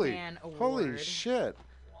moly. Holy shit.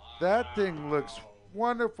 Wow. That thing looks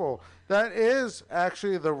wonderful. That is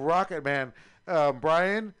actually the Rocket Man.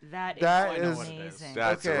 Brian, that is amazing.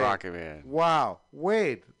 That's a Rocket Man. Wow.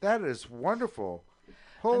 Wade, that is wonderful.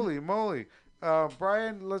 Holy moly.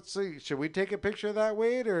 Brian, let's see. Should we take a picture of that,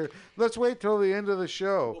 Wade, or let's wait till the end of the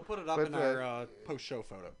show? We'll put it up in our post-show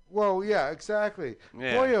photo. Well, yeah, exactly.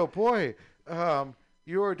 Yeah. Boy, oh boy,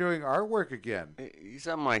 you are doing artwork again.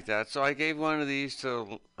 Something like that. So I gave one of these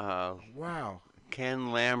to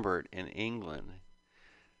Ken Lambert in England.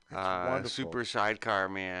 Super Sidecar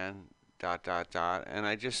Man. ... And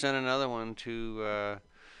I just sent another one to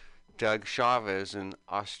Doug Chavez in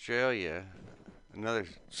Australia. Another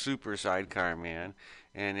super sidecar man,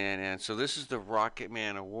 and so this is the Rocket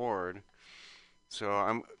Man Award. So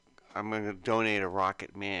I'm going to donate a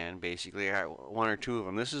Rocket Man. Basically, I got one or two of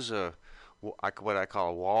them. This is what I call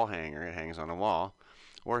a wall hanger. It hangs on a wall,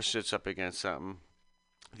 or sits up against something.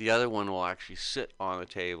 The other one will actually sit on the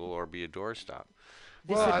table or be a doorstop.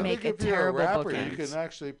 This would make a terrible rapper, you can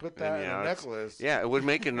actually put that in a necklace. Yeah, it would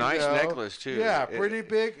make a nice necklace too. Yeah, pretty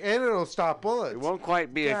big, and it'll stop bullets. It won't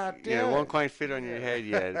quite be it won't quite fit on your head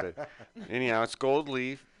yet, but anyhow, it's gold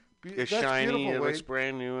leaf. It's shiny. It looks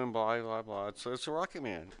brand new and blah blah blah. So it's a Rocket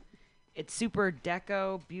Man. It's super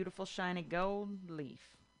deco, beautiful shiny gold leaf.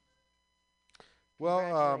 Well,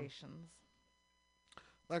 congratulations.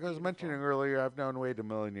 Like I was mentioning earlier, I've known Wade a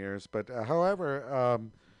million years, but however.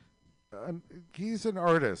 he's an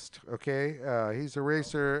artist. Okay, he's a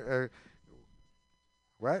racer.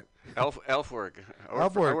 What? Elf work. I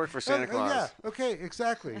Upward. work for Santa Claus. Yeah. Okay.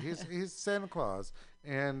 Exactly. He's Santa Claus,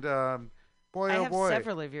 and boy, I oh have boy,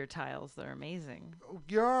 several of your tiles. They're amazing.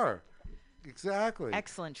 you are exactly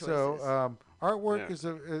Excellent choices. So artwork Yeah. is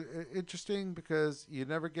interesting because you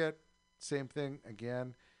never get same thing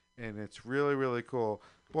again, and it's really really cool.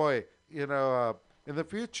 Boy, in the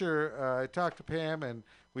future, I talked to Pam, and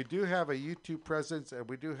we do have a YouTube presence, and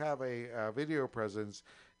we do have a video presence.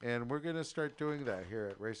 And we're going to start doing that here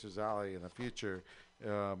at Racers Alley in the future.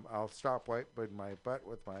 I'll stop wiping my butt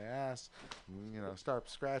with my ass, and, start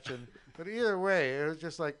scratching. But either way, it was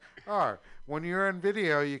just like, when you're on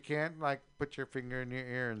video, you can't, put your finger in your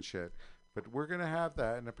ear and shit. But we're going to have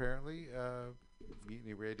that, and apparently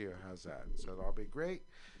Mutiny Radio has that. So that'll be great.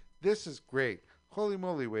 This is great. Holy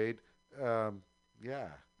moly, Wade. Yeah,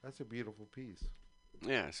 that's a beautiful piece.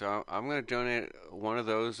 Yeah, so I'm going to donate one of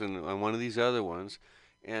those and one of these other ones.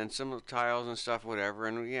 And some of the tiles and stuff, whatever,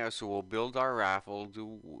 and so we'll build our raffle, do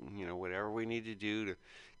whatever we need to do to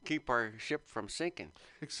keep our ship from sinking.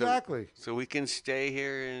 Exactly. So we can stay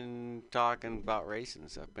here and talking about racing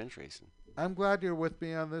and stuff, bench racing. I'm glad you're with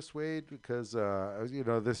me on this, Wade, because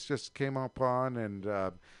this just came upon, and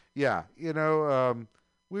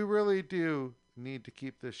we really do need to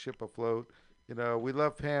keep this ship afloat. We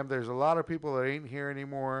love Pam. There's a lot of people that ain't here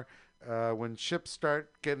anymore. When ships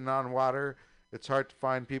start getting on water, it's hard to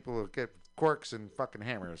find people who get corks and fucking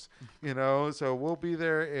hammers, So we'll be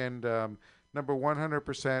there, and number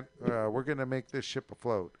 100%, we're going to make this ship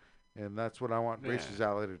afloat. And that's what I want Racers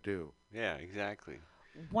Alley to do. Yeah, exactly.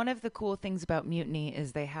 One of the cool things about Mutiny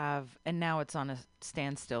is they have, and now it's on a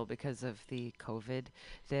standstill because of the COVID,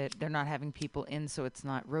 that they're not having people in, so it's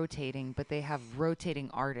not rotating, but they have rotating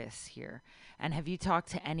artists here. And have you talked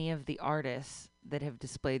to any of the artists that have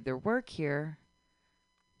displayed their work here?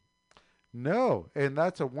 No, and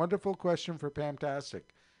that's a wonderful question for Pamtastic.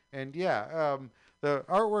 And the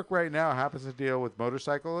artwork right now happens to deal with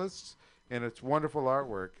motorcyclists, and it's wonderful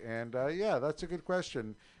artwork. And that's a good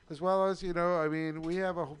question. As well as, we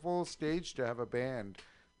have a full stage to have a band.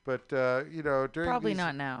 But, during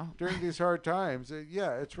not now. During these hard times,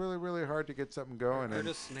 it's really, really hard to get something going. The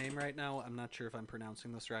artist's name right now, I'm not sure if I'm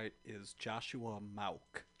pronouncing this right, is Joshua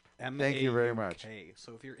Mauk. M-A-U-K. Thank you very much.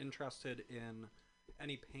 So if you're interested in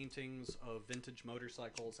any paintings of vintage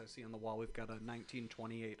motorcycles, I see on the wall we've got a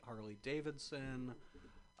 1928 Harley Davidson.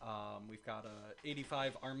 We've got a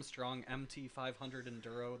 85 Armstrong MT500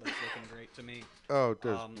 Enduro that's looking great to me. Oh,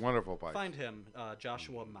 there's wonderful bikes. Find him,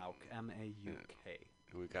 Joshua Mauk, M-A-U-K.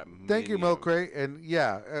 We got Thank you, Milk Crate. And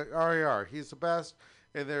RER, he's the best.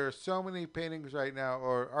 And there are so many paintings right now,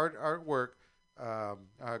 or artwork,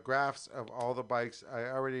 graphs of all the bikes.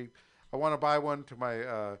 I want to buy one to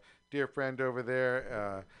my dear friend over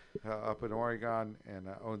there up in Oregon, and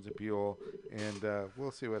owns a Buell, and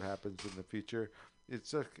we'll see what happens in the future.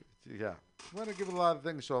 It's we want to give a lot of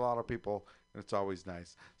things to a lot of people, and it's always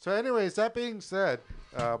nice. So anyways, that being said,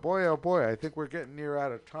 boy, oh boy, I think we're getting near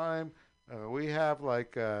out of time. We have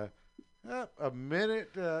like a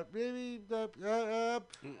minute, maybe. What?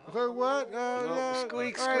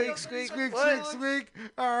 Squeak, right. squeak, squeak. Squeak, What? squeak,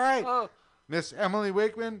 squeak. All right. Oh. Miss Emily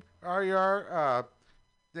Wakeman, RER,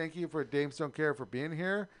 thank you for Dames Don't Care for being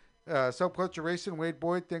here. Subculture Racing, Wade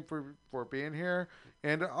Boyd, thank for being here.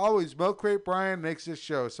 And always, Milk Crate Brian makes this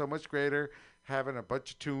show so much greater, having a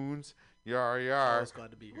bunch of tunes. Yar, yar. Always glad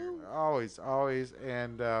to be here. Always.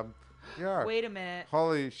 And, yar. Wait a minute.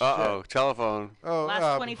 Holy shit. Uh-oh, telephone. Oh,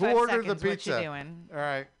 Last 25 who ordered seconds, the pizza? what you doing? All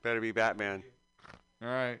right. Better be Batman. All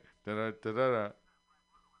right. Da-da-da-da-da.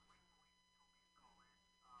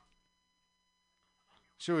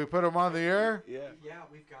 Should we put him on the air? Yeah. Yeah,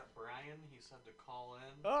 we've got Brian. He said to call in.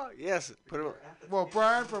 Oh, yes. Put him. Well,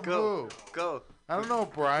 Brian from Go. who? Go. I don't know,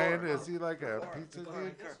 Brian. Is he like a pizza I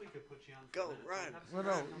dude? guess we could put you on. Go, run. Well,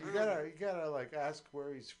 no, you gotta like ask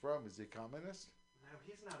where he's from. Is he communist? No,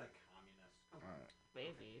 he's not a communist. Come on.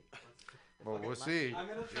 Baby. Well, we'll see. I'm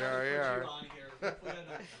gonna try to put you on here. Hopefully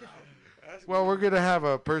I don't. Well, we're gonna have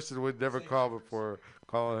a person we'd never call before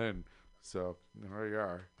calling in. So there you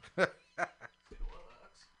are.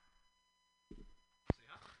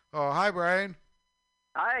 Oh, hi, Brian.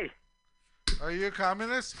 Hi. Are you a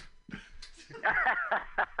communist?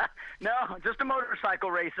 No, just a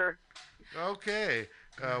motorcycle racer. Okay.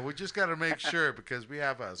 We just got to make sure because we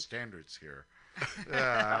have standards here.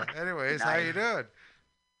 Anyways, how you doing?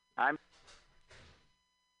 I'm.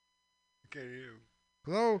 Okay, you.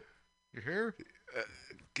 Hello? You here?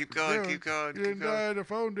 Keep going, Yeah, keep going, You keep didn't die going. on the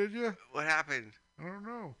phone, did you? What happened? I don't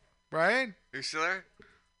know. Brian? You still there?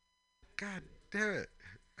 God damn it.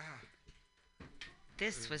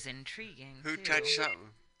 This was intriguing. Who too. touched something?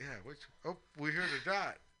 Yeah, we heard a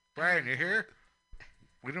dot. Brian, you here?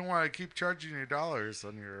 We don't want to keep charging you dollars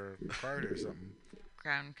on your card or something.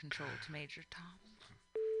 Ground control to Major Tom.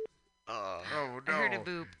 Oh, no. I heard a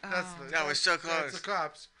boop. That was so close. That's the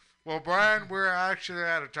cops. Well, Brian, we're actually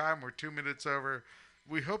out of time. We're 2 minutes over.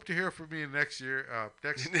 We hope to hear from you next year.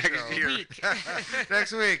 Next show. Week.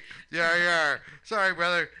 Next week. Yeah. Sorry,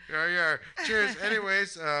 brother. Yeah. Cheers.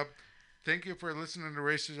 Anyways, thank you for listening to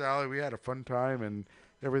Racers Alley. We had a fun time and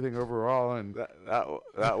everything overall. And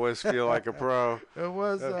That was Feel Like a Pro. it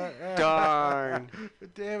was. Darn.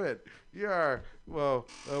 Damn it. Yeah. Well,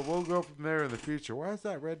 we'll go from there in the future. Why is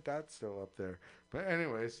that red dot still up there? But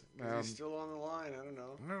anyways. He's still on the line. I don't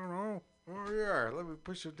know. I don't know. Oh, yeah. Let me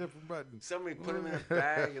push a different button. Somebody put him in a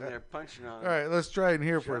bag and they're punching on him. All right. Let's try in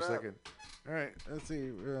here for a Shut up. second. All right. Let's see. I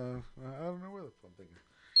don't know where the phone thing is.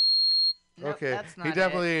 Nope, Okay. that's not He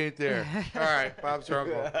definitely it. ain't there. All right. Bob's your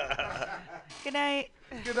uncle. Good night.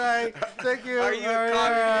 Good night. Thank you. Are you a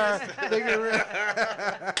yeah. communist? Thank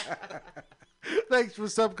you. Thanks for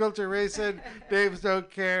Subculture Racing, Dave's Don't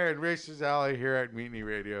Care, and Racers Alley here at Mutiny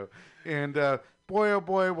Radio. And boy, oh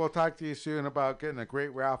boy, we'll talk to you soon about getting a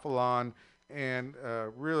great raffle on and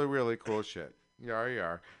really, really cool shit. Yar,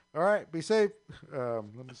 yar. All right, be safe. Let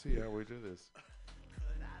me see how we do this.